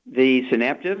 the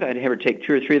Synaptive. I'd have her take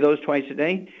 2 or 3 of those twice a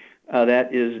day.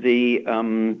 That is the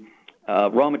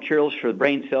raw materials for the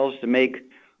brain cells to make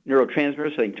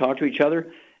neurotransmitters so they can talk to each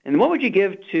other. And what would you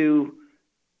give to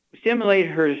stimulate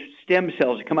her stem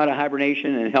cells to come out of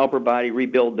hibernation and help her body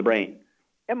rebuild the brain?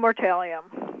 Immortalium.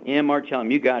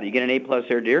 Immortalium, you got it. You get an A+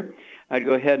 there, dear. I'd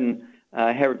go ahead and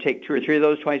have her take 2 or 3 of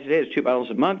those twice a day. It's 2 bottles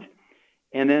a month.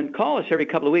 And then call us every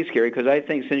couple of weeks, Gary, because I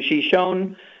think since she's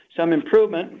shown some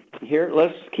improvement here,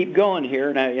 let's keep going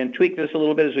here and tweak this a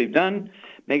little bit as we've done.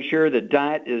 Make sure the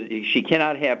diet is, she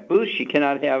cannot have Boost, she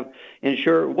cannot have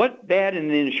Ensure. What's bad in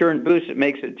the Ensure and Boost that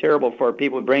makes it terrible for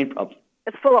people with brain problems?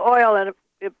 It's full of oil and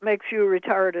it makes you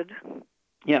retarded.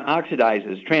 Yeah,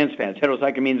 oxidizes, trans fats,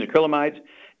 heterocyclamines, acrylamides,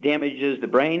 damages the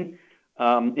brain.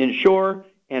 Ensure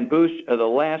and Boost are the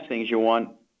last things you want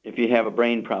if you have a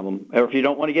brain problem, or if you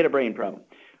don't want to get a brain problem.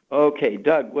 Okay,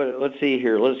 Doug, let's see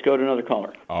here. Let's go to another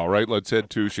caller. All right, let's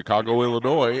head to Chicago,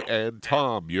 Illinois. And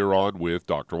Tom, you're on with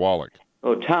Dr. Wallach.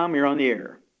 Oh, Tom, you're on the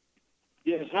air.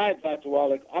 Yes, hi, Dr.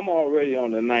 Wallach. I'm already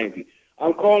on the 90.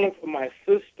 I'm calling for my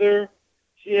sister.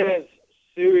 She has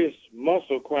serious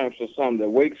muscle cramps or something that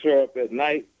wakes her up at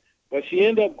night, but she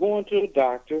ended up going to the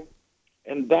doctor,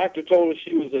 and the doctor told her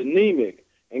she was anemic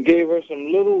and gave her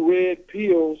some little red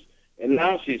pills, and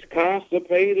now she's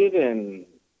constipated and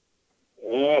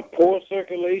poor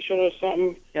circulation or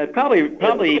something. Yeah,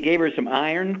 probably gave her some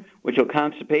iron, which will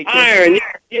constipate you. Iron,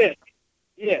 yes.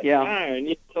 Yeah. Iron.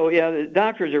 Yes. So, yeah, the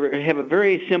doctors have a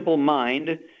very simple mind,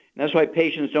 and that's why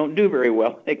patients don't do very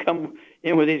well. They come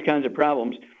in with these kinds of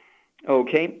problems.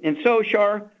 Okay. And so,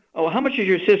 Shar, how much does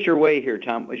your sister weigh here,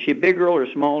 Tom? Is she a big girl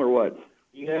or small or what?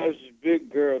 Yeah, she's a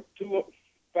big girl,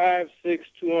 5'6",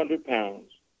 200 pounds.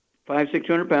 5'6",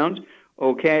 200 pounds.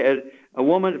 Okay. A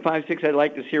woman at 5'6", I'd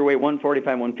like to see her weigh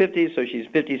 145, 150, so she's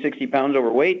 50, 60 pounds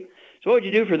overweight. So what would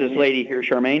you do for this lady here,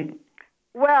 Charmaine?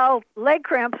 Well, leg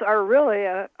cramps are really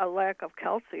a lack of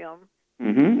calcium.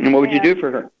 Mm-hmm. And what would you do for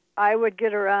her? I would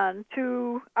get her on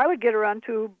two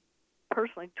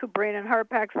brain and heart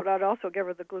packs, but I'd also give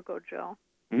her the Glucogel.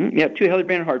 Mm-hmm. Yeah, 2 healthy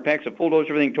brain and heart packs, a full dose of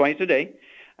everything twice a day.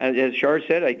 As Shar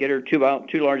said, I get her two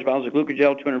large bottles of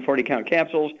Glucogel, 240-count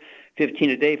capsules,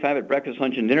 15 a day, 5 at breakfast,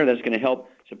 lunch, and dinner. That's going to help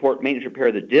support maintenance repair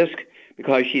of the disc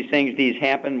because she's saying these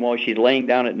happen while she's laying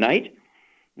down at night.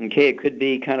 Okay, it could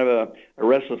be kind of a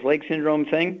restless leg syndrome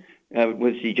thing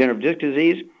with degenerative disc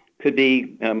disease. Could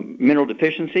be mineral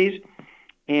deficiencies.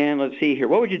 And let's see here.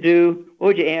 What would you do? What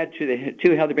would you add to the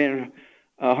 2 Healthy Brain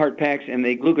Heart Packs and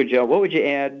the Glucogel? What would you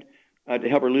add to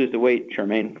help her lose the weight,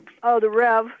 Charmaine? Oh, the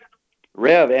Rev.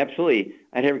 Rev, absolutely.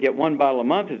 I'd have her get 1 bottle a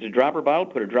month. It's a dropper bottle.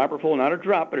 Put a dropper full, not a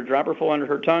drop, but a dropper full under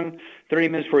her tongue, 30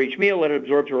 minutes for each meal. Let it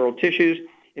absorb to her oral tissues.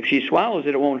 If she swallows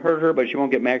it, it won't hurt her, but she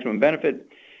won't get maximum benefit.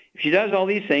 If she does all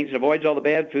these things and avoids all the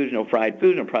bad foods, no fried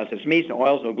foods, no processed meats, no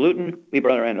oils, no gluten, wheat,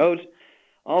 butter, and oats.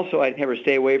 Also, I'd have her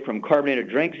stay away from carbonated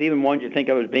drinks, even ones you think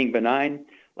of as being benign,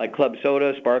 like club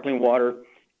soda, sparkling water,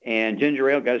 and ginger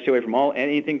ale. Got to stay away from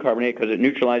anything carbonated because it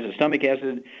neutralizes stomach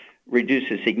acid,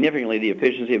 reduces significantly the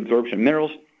efficiency of absorption of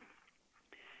minerals.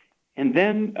 And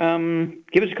then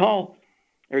give us a call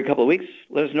every couple of weeks.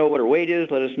 Let us know what her weight is.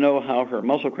 Let us know how her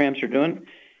muscle cramps are doing,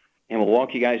 and we'll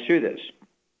walk you guys through this.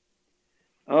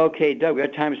 Okay, Doug, we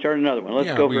got time to start another one.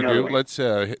 Let's go for another one. Let's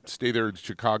stay there in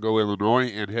Chicago, Illinois,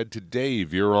 and head to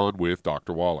Dave. You're on with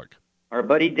Dr. Wallach. Our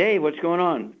buddy Dave, what's going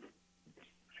on?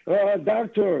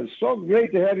 Doctor, so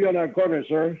great to have you on our corner,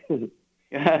 sir.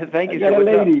 Thank you, sir. What's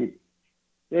up?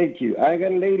 Thank you. I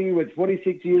got a lady with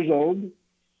 46 years old.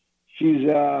 She's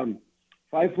 5'3",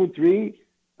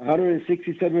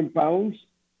 167 pounds.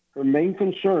 Her main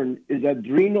concern is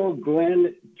adrenal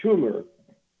gland tumor.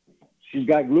 She's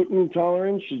got gluten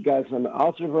intolerance. She's got some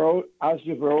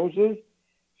osteoporosis.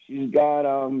 She's got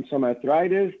some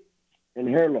arthritis and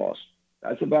hair loss.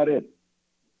 That's about it.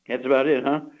 That's about it,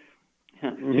 huh?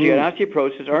 So she got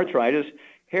osteoporosis, arthritis,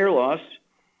 hair loss,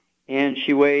 and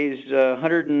she weighs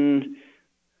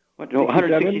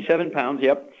 167 pounds.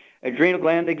 Yep. Adrenal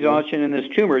gland exhaustion and this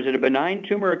tumor. Is it a benign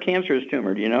tumor or a cancerous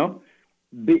tumor? Do you know?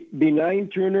 Benign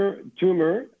tumor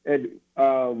at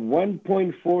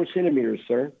 1.4 centimeters,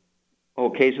 sir.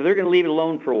 Okay, so they're going to leave it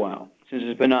alone for a while since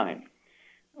it's benign.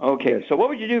 Okay, yes. So what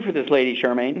would you do for this lady,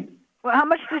 Charmaine? Well, how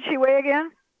much did she weigh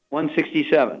again?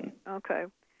 167. Okay.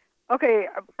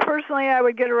 Personally, I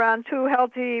would get around 2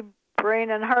 Healthy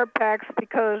Brain and Heart Packs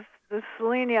because the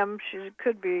selenium she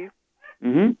could be,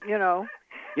 you know.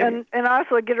 Yep. And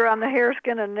also get around the hair,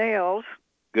 skin, and nails.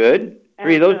 Good.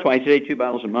 3 of those twice a day, 2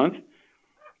 bottles a month.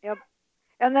 Yep.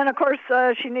 And then, of course,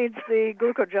 she needs the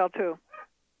Glucogel, too.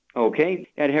 Okay.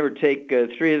 I'd have her take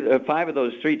 5 of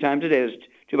those 3 times a day. That's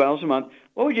 2 bottles a month.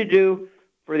 What would you do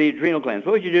for the adrenal glands?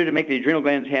 What would you do to make the adrenal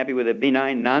glands happy with a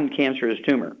benign, non-cancerous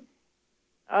tumor?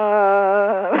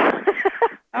 How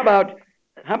about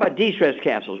de-stress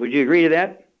capsules? Would you agree to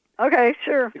that? Okay,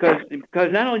 sure.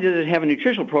 Because not only does it have a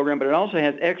nutritional program, but it also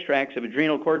has extracts of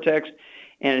adrenal cortex,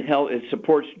 and it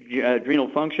supports adrenal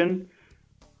function.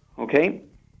 Okay?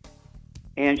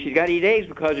 And she's got to eat eggs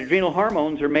because adrenal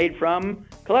hormones are made from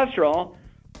cholesterol.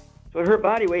 So at her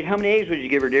body weight, how many eggs would you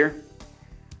give her, dear?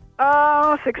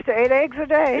 6 to 8 eggs a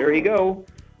day. There you go.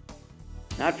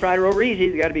 Not fried or over easy.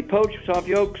 They got to be poached, soft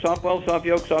yolk, soft boiled, soft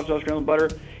yolk, soft scrambled butter.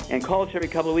 And call us every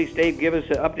couple of weeks. Dave, give us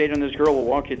an update on this girl. We'll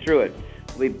walk you through it.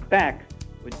 We'll be back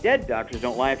with Dead Doctors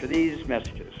Don't Lie after these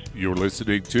messages. You're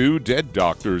listening to Dead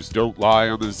Doctors Don't Lie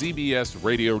on the ZBS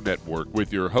Radio Network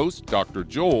with your host, Dr.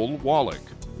 Joel Wallach.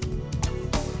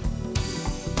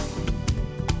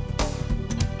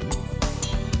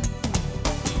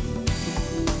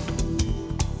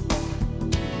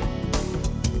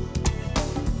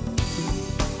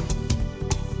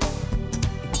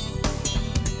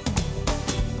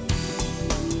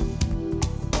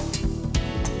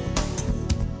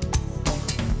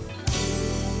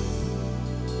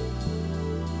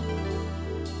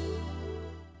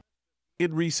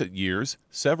 In recent years,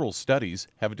 several studies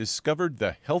have discovered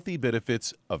the healthy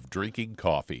benefits of drinking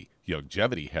coffee.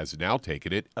 Youngevity has now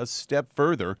taken it a step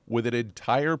further with an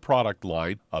entire product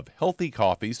line of healthy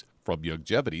coffees from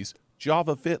Youngevity's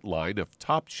JavaFit line of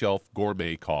top-shelf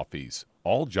gourmet coffees.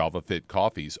 All JavaFit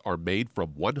coffees are made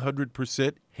from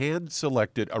 100%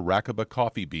 hand-selected Arabica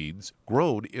coffee beans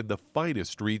grown in the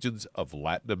finest regions of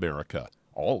Latin America,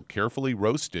 all carefully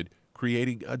roasted,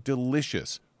 creating a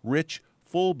delicious, rich,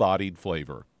 full-bodied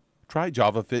flavor. Try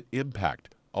JavaFit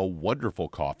Impact, a wonderful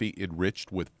coffee enriched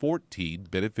with 14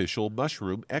 beneficial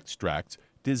mushroom extracts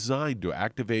designed to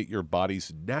activate your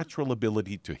body's natural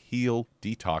ability to heal,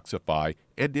 detoxify,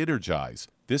 and energize.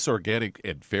 This organic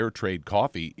and fair trade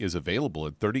coffee is available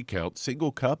in 30-count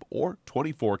single cup or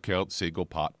 24-count single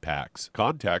pot packs.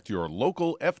 Contact your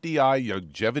local FDI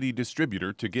Youngevity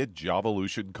distributor to get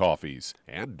Javalution coffees.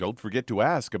 And don't forget to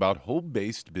ask about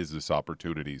home-based business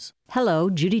opportunities. Hello,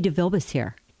 Judy DeVilbus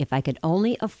here. If I could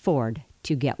only afford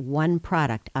to get one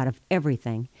product out of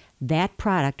everything, that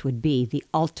product would be the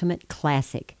Ultimate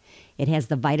Classic. It has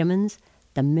the vitamins,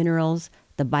 the minerals,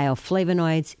 the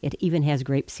bioflavonoids. It even has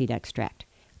grapeseed extract.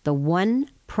 The one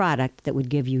product that would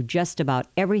give you just about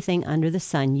everything under the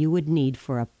sun you would need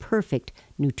for a perfect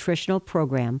nutritional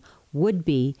program would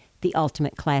be the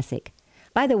Ultimate Classic.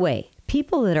 By the way,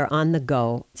 people that are on the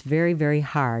go, it's very, very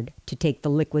hard to take the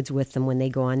liquids with them when they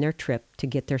go on their trip to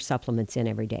get their supplements in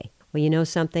every day. Well, you know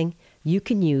something? You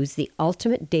can use the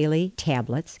Ultimate Daily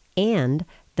tablets and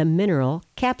the mineral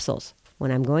capsules.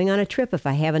 When I'm going on a trip, if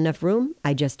I have enough room,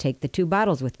 I just take the 2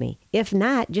 bottles with me. If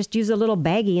not, just use a little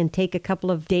baggie and take a couple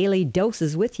of daily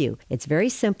doses with you. It's very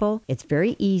simple. It's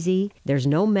very easy. There's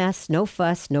no mess, no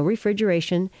fuss, no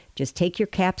refrigeration. Just take your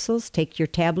capsules, take your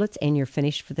tablets, and you're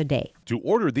finished for the day. To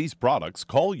order these products,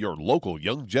 call your local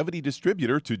Youngevity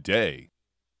distributor today.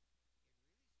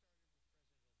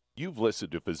 You've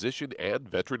listened to physician and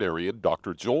veterinarian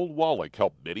Dr. Joel Wallach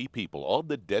help many people on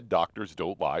the Dead Doctors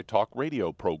Don't Lie talk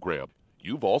radio program.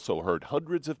 You've also heard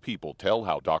hundreds of people tell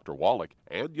how Dr. Wallach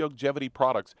and Youngevity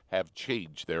products have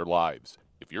changed their lives.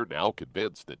 If you're now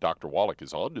convinced that Dr. Wallach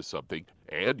is onto something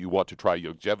and you want to try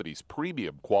Youngevity's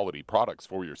premium quality products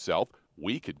for yourself,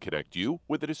 we can connect you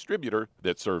with a distributor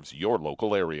that serves your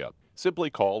local area.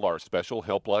 Simply call our special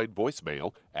helpline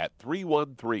voicemail at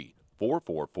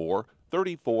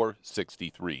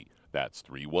 313-444-3463. That's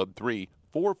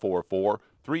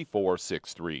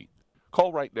 313-444-3463.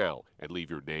 Call right now and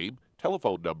leave your name,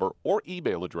 telephone number, or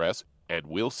email address, and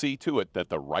we'll see to it that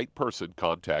the right person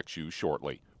contacts you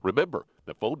shortly. Remember,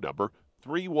 the phone number,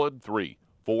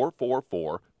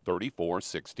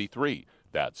 313-444-3463.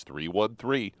 That's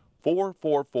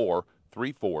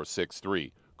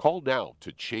 313-444-3463. Call now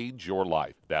to change your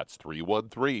life. That's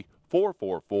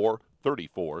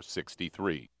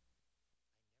 313-444-3463.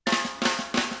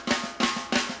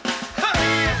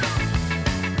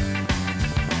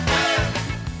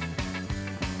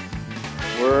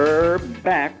 We're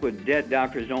back with Dead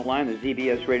Doctors Don't Lie on the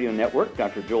ZBS Radio Network.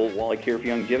 Dr. Joel Wallach here for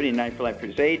Youngevity, Night for Life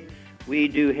Crusade. We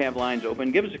do have lines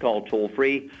open. Give us a call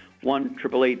toll-free,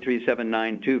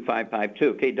 1-888-379-2552.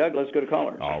 Okay, Doug, let's go to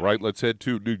callers. All right, let's head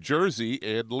to New Jersey.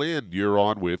 And Lynn, you're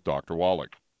on with Dr.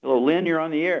 Wallach. Hello, Lynn, you're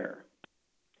on the air.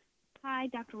 Hi,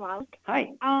 Dr. Wallach.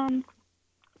 Hi. I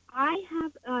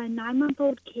have a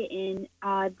 9-month-old kitten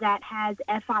that has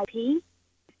FIP.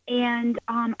 And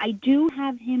I do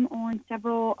have him on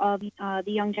several of the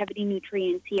Youngevity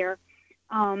nutrients here.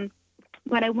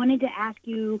 But I wanted to ask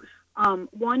you,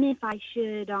 one, if I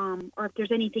should, or if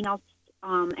there's anything else,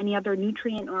 any other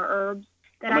nutrient or herbs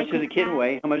that I could How much does a kitten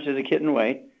weigh? How much does a kitten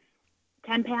weigh?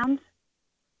 10 pounds.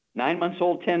 9 months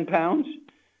old, 10 pounds?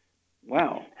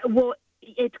 Wow. Well,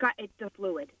 it's the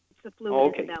fluid. It's the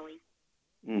fluid in the belly.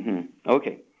 Mm-hmm.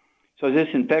 Okay. So is this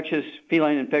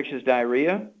feline infectious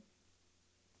diarrhea?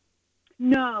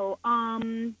 No,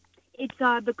 it's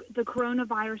the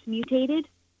coronavirus mutated.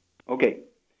 Okay.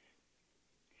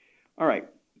 All right.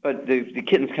 But the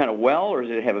kitten's kind of well, or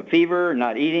does it have a fever,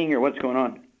 not eating, or what's going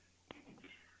on?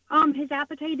 His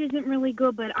appetite isn't really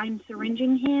good, but I'm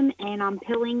syringing him and I'm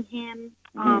pilling him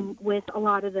with a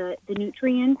lot of the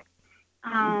nutrients.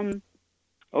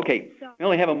 Okay. We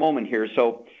only have a moment here.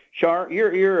 So, Shar,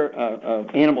 you're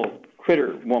an animal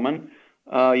critter woman.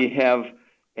 You have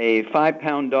a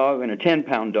 5-pound dog and a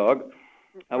 10-pound dog.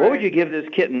 What would you give this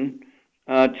kitten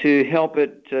to help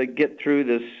it get through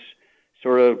this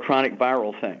sort of chronic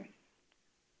viral thing?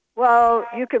 Well,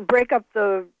 you can break up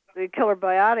the killer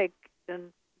biotic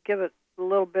and give it a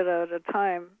little bit at a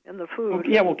time in the food.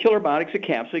 Yeah, well, Killer Biotic's a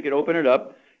capsule. You could open it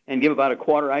up and give about a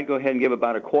quarter. I'd go ahead and give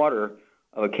about a quarter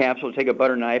of a capsule. Take a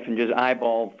butter knife and just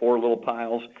eyeball 4 little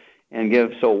piles and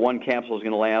give. So one capsule is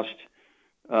going to last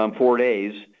 4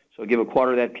 days. So give a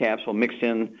quarter of that capsule mixed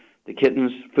in the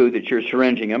kitten's food that you're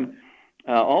syringing them.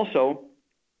 Also,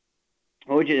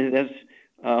 that's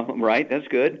right. That's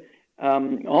good.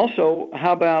 Also,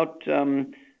 how about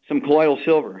some colloidal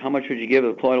silver? How much would you give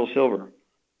of colloidal silver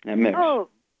in that mix? Oh,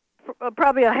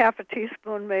 probably a half a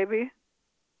teaspoon, maybe.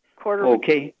 Quarter.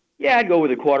 Okay. Yeah, I'd go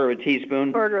with a quarter of a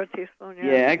teaspoon. Quarter of a teaspoon, yeah.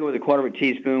 Yeah, I'd go with a quarter of a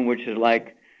teaspoon, which is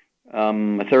like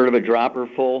a third of a dropper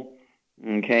full.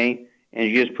 Okay. And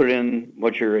you just put in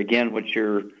what you're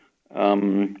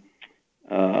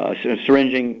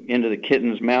syringing into the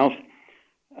kitten's mouth.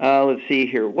 Let's see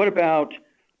here. What about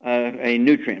a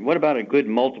nutrient. What about a good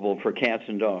multiple for cats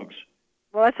and dogs?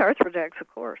 Well, that's Arthrodex, of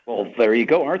course. Well, there you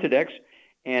go, Arthrodex.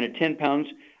 And at 10 pounds,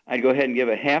 I'd go ahead and give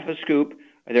a half a scoop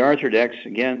of the Arthrodex.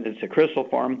 Again, it's a crystal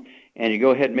form, and you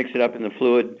go ahead and mix it up in the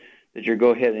fluid that you're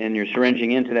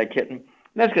syringing into that kitten. And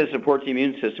that's going to support the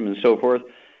immune system and so forth.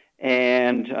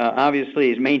 And obviously,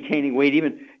 he's maintaining weight.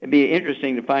 It'd be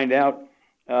interesting to find out,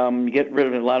 get rid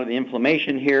of a lot of the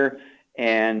inflammation here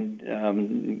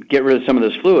and get rid of some of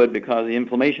this fluid because the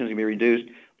inflammation is going to be reduced.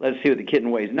 Let's see what the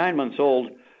kitten weighs. 9 months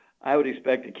old, I would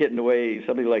expect a kitten to weigh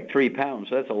something like 3 pounds.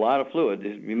 So that's a lot of fluid.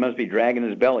 He must be dragging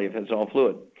his belly if it's all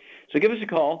fluid. So give us a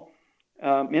call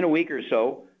in a week or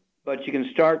so, but you can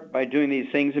start by doing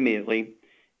these things immediately,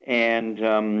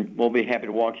 and we'll be happy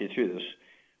to walk you through this.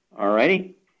 All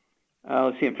righty?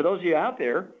 Let's see. And for those of you out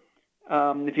there,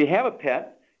 if you have a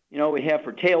pet, we have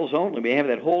for tails only, we have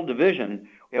that whole division.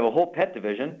 We have a whole pet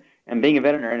division, and being a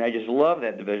veterinarian, I just love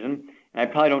that division. And I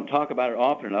probably don't talk about it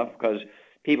often enough because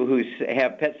people who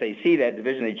have pets, they see that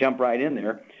division, they jump right in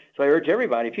there. So I urge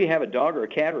everybody, if you have a dog or a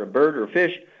cat or a bird or a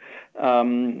fish, or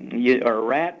a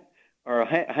rat or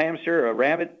a hamster or a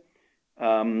rabbit,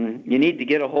 you need to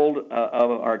get a hold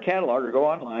of our catalog or go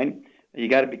online. You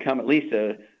got to become at least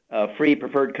a free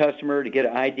preferred customer to get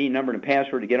an ID number and a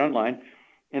password to get online.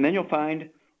 And then you'll find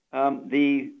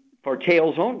for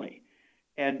tails only.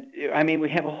 And, we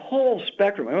have a whole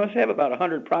spectrum. We must have about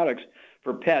 100 products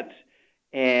for pets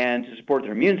and to support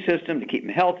their immune system, to keep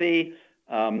them healthy.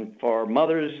 For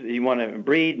mothers, you want to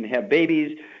breed and have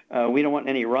babies. We don't want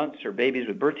any runts or babies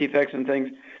with birth defects and things.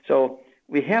 So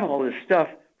we have all this stuff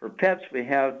for pets. We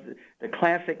have the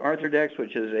classic Arthrodex,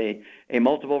 which is a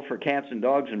multiple for cats and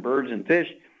dogs and birds and fish.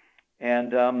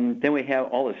 And then we have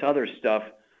all this other stuff,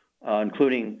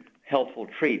 including healthful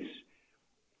treats.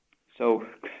 So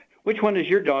which one does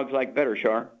your dogs like better,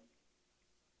 Shar?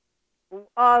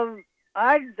 I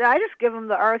just give them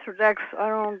the Arthrodex. I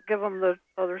don't give them the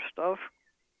other stuff.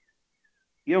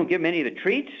 You don't give them any of the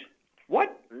treats?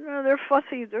 What? No, they're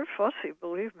fussy. They're fussy,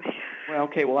 believe me. Well,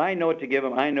 okay. Well, I know what to give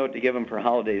them. I know what to give them for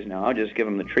holidays now. I'll just give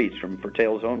them the treats for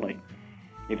tails only.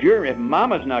 If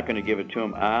Mama's not going to give it to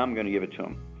them, I'm going to give it to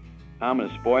them. I'm going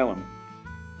to spoil them.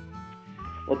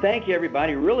 Well, thank you,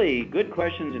 everybody. Really good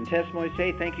questions and testimonies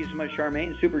today. Thank you so much,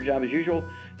 Charmaine. Super job as usual.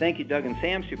 Thank you, Doug and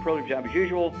Sam. Superlative job as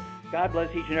usual. God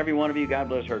bless each and every one of you. God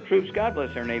bless our troops. God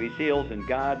bless our Navy SEALs. And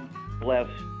God bless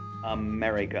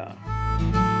America.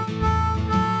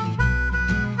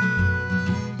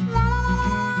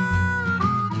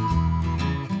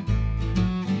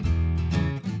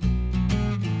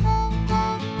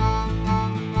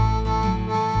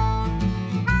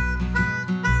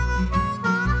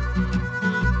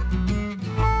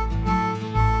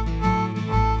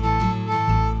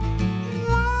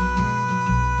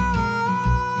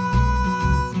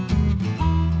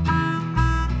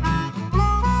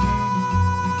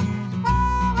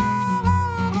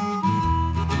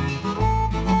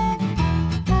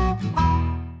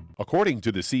 According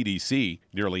to the CDC,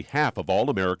 nearly half of all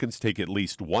Americans take at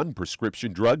least one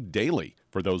prescription drug daily.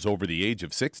 For those over the age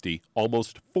of 60,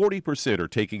 almost 40% are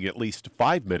taking at least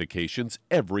 5 medications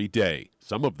every day,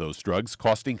 some of those drugs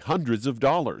costing hundreds of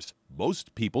dollars.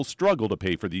 Most people struggle to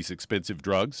pay for these expensive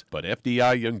drugs, but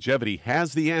FDI Longevity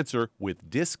has the answer with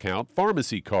discount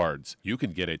pharmacy cards. You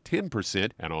can get a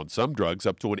 10% and on some drugs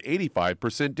up to an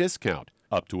 85% discount,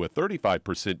 up to a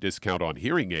 35% discount on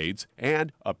hearing aids,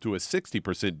 and up to a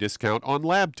 60% discount on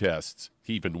lab tests,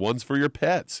 even ones for your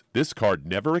pets. This card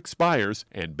never expires,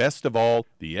 and best of all,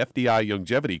 the FDI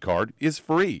Longevity card is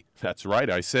free. That's right,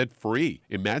 I said free.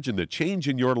 Imagine the change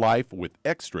in your life with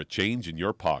extra change in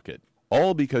your pocket.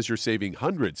 All because you're saving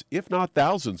hundreds, if not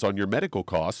thousands, on your medical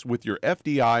costs with your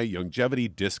FDI Longevity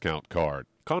discount card.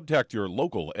 Contact your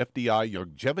local FDI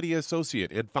Longevity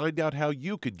associate and find out how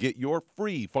you could get your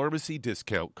free pharmacy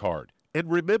discount card.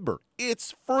 And remember,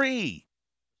 it's free!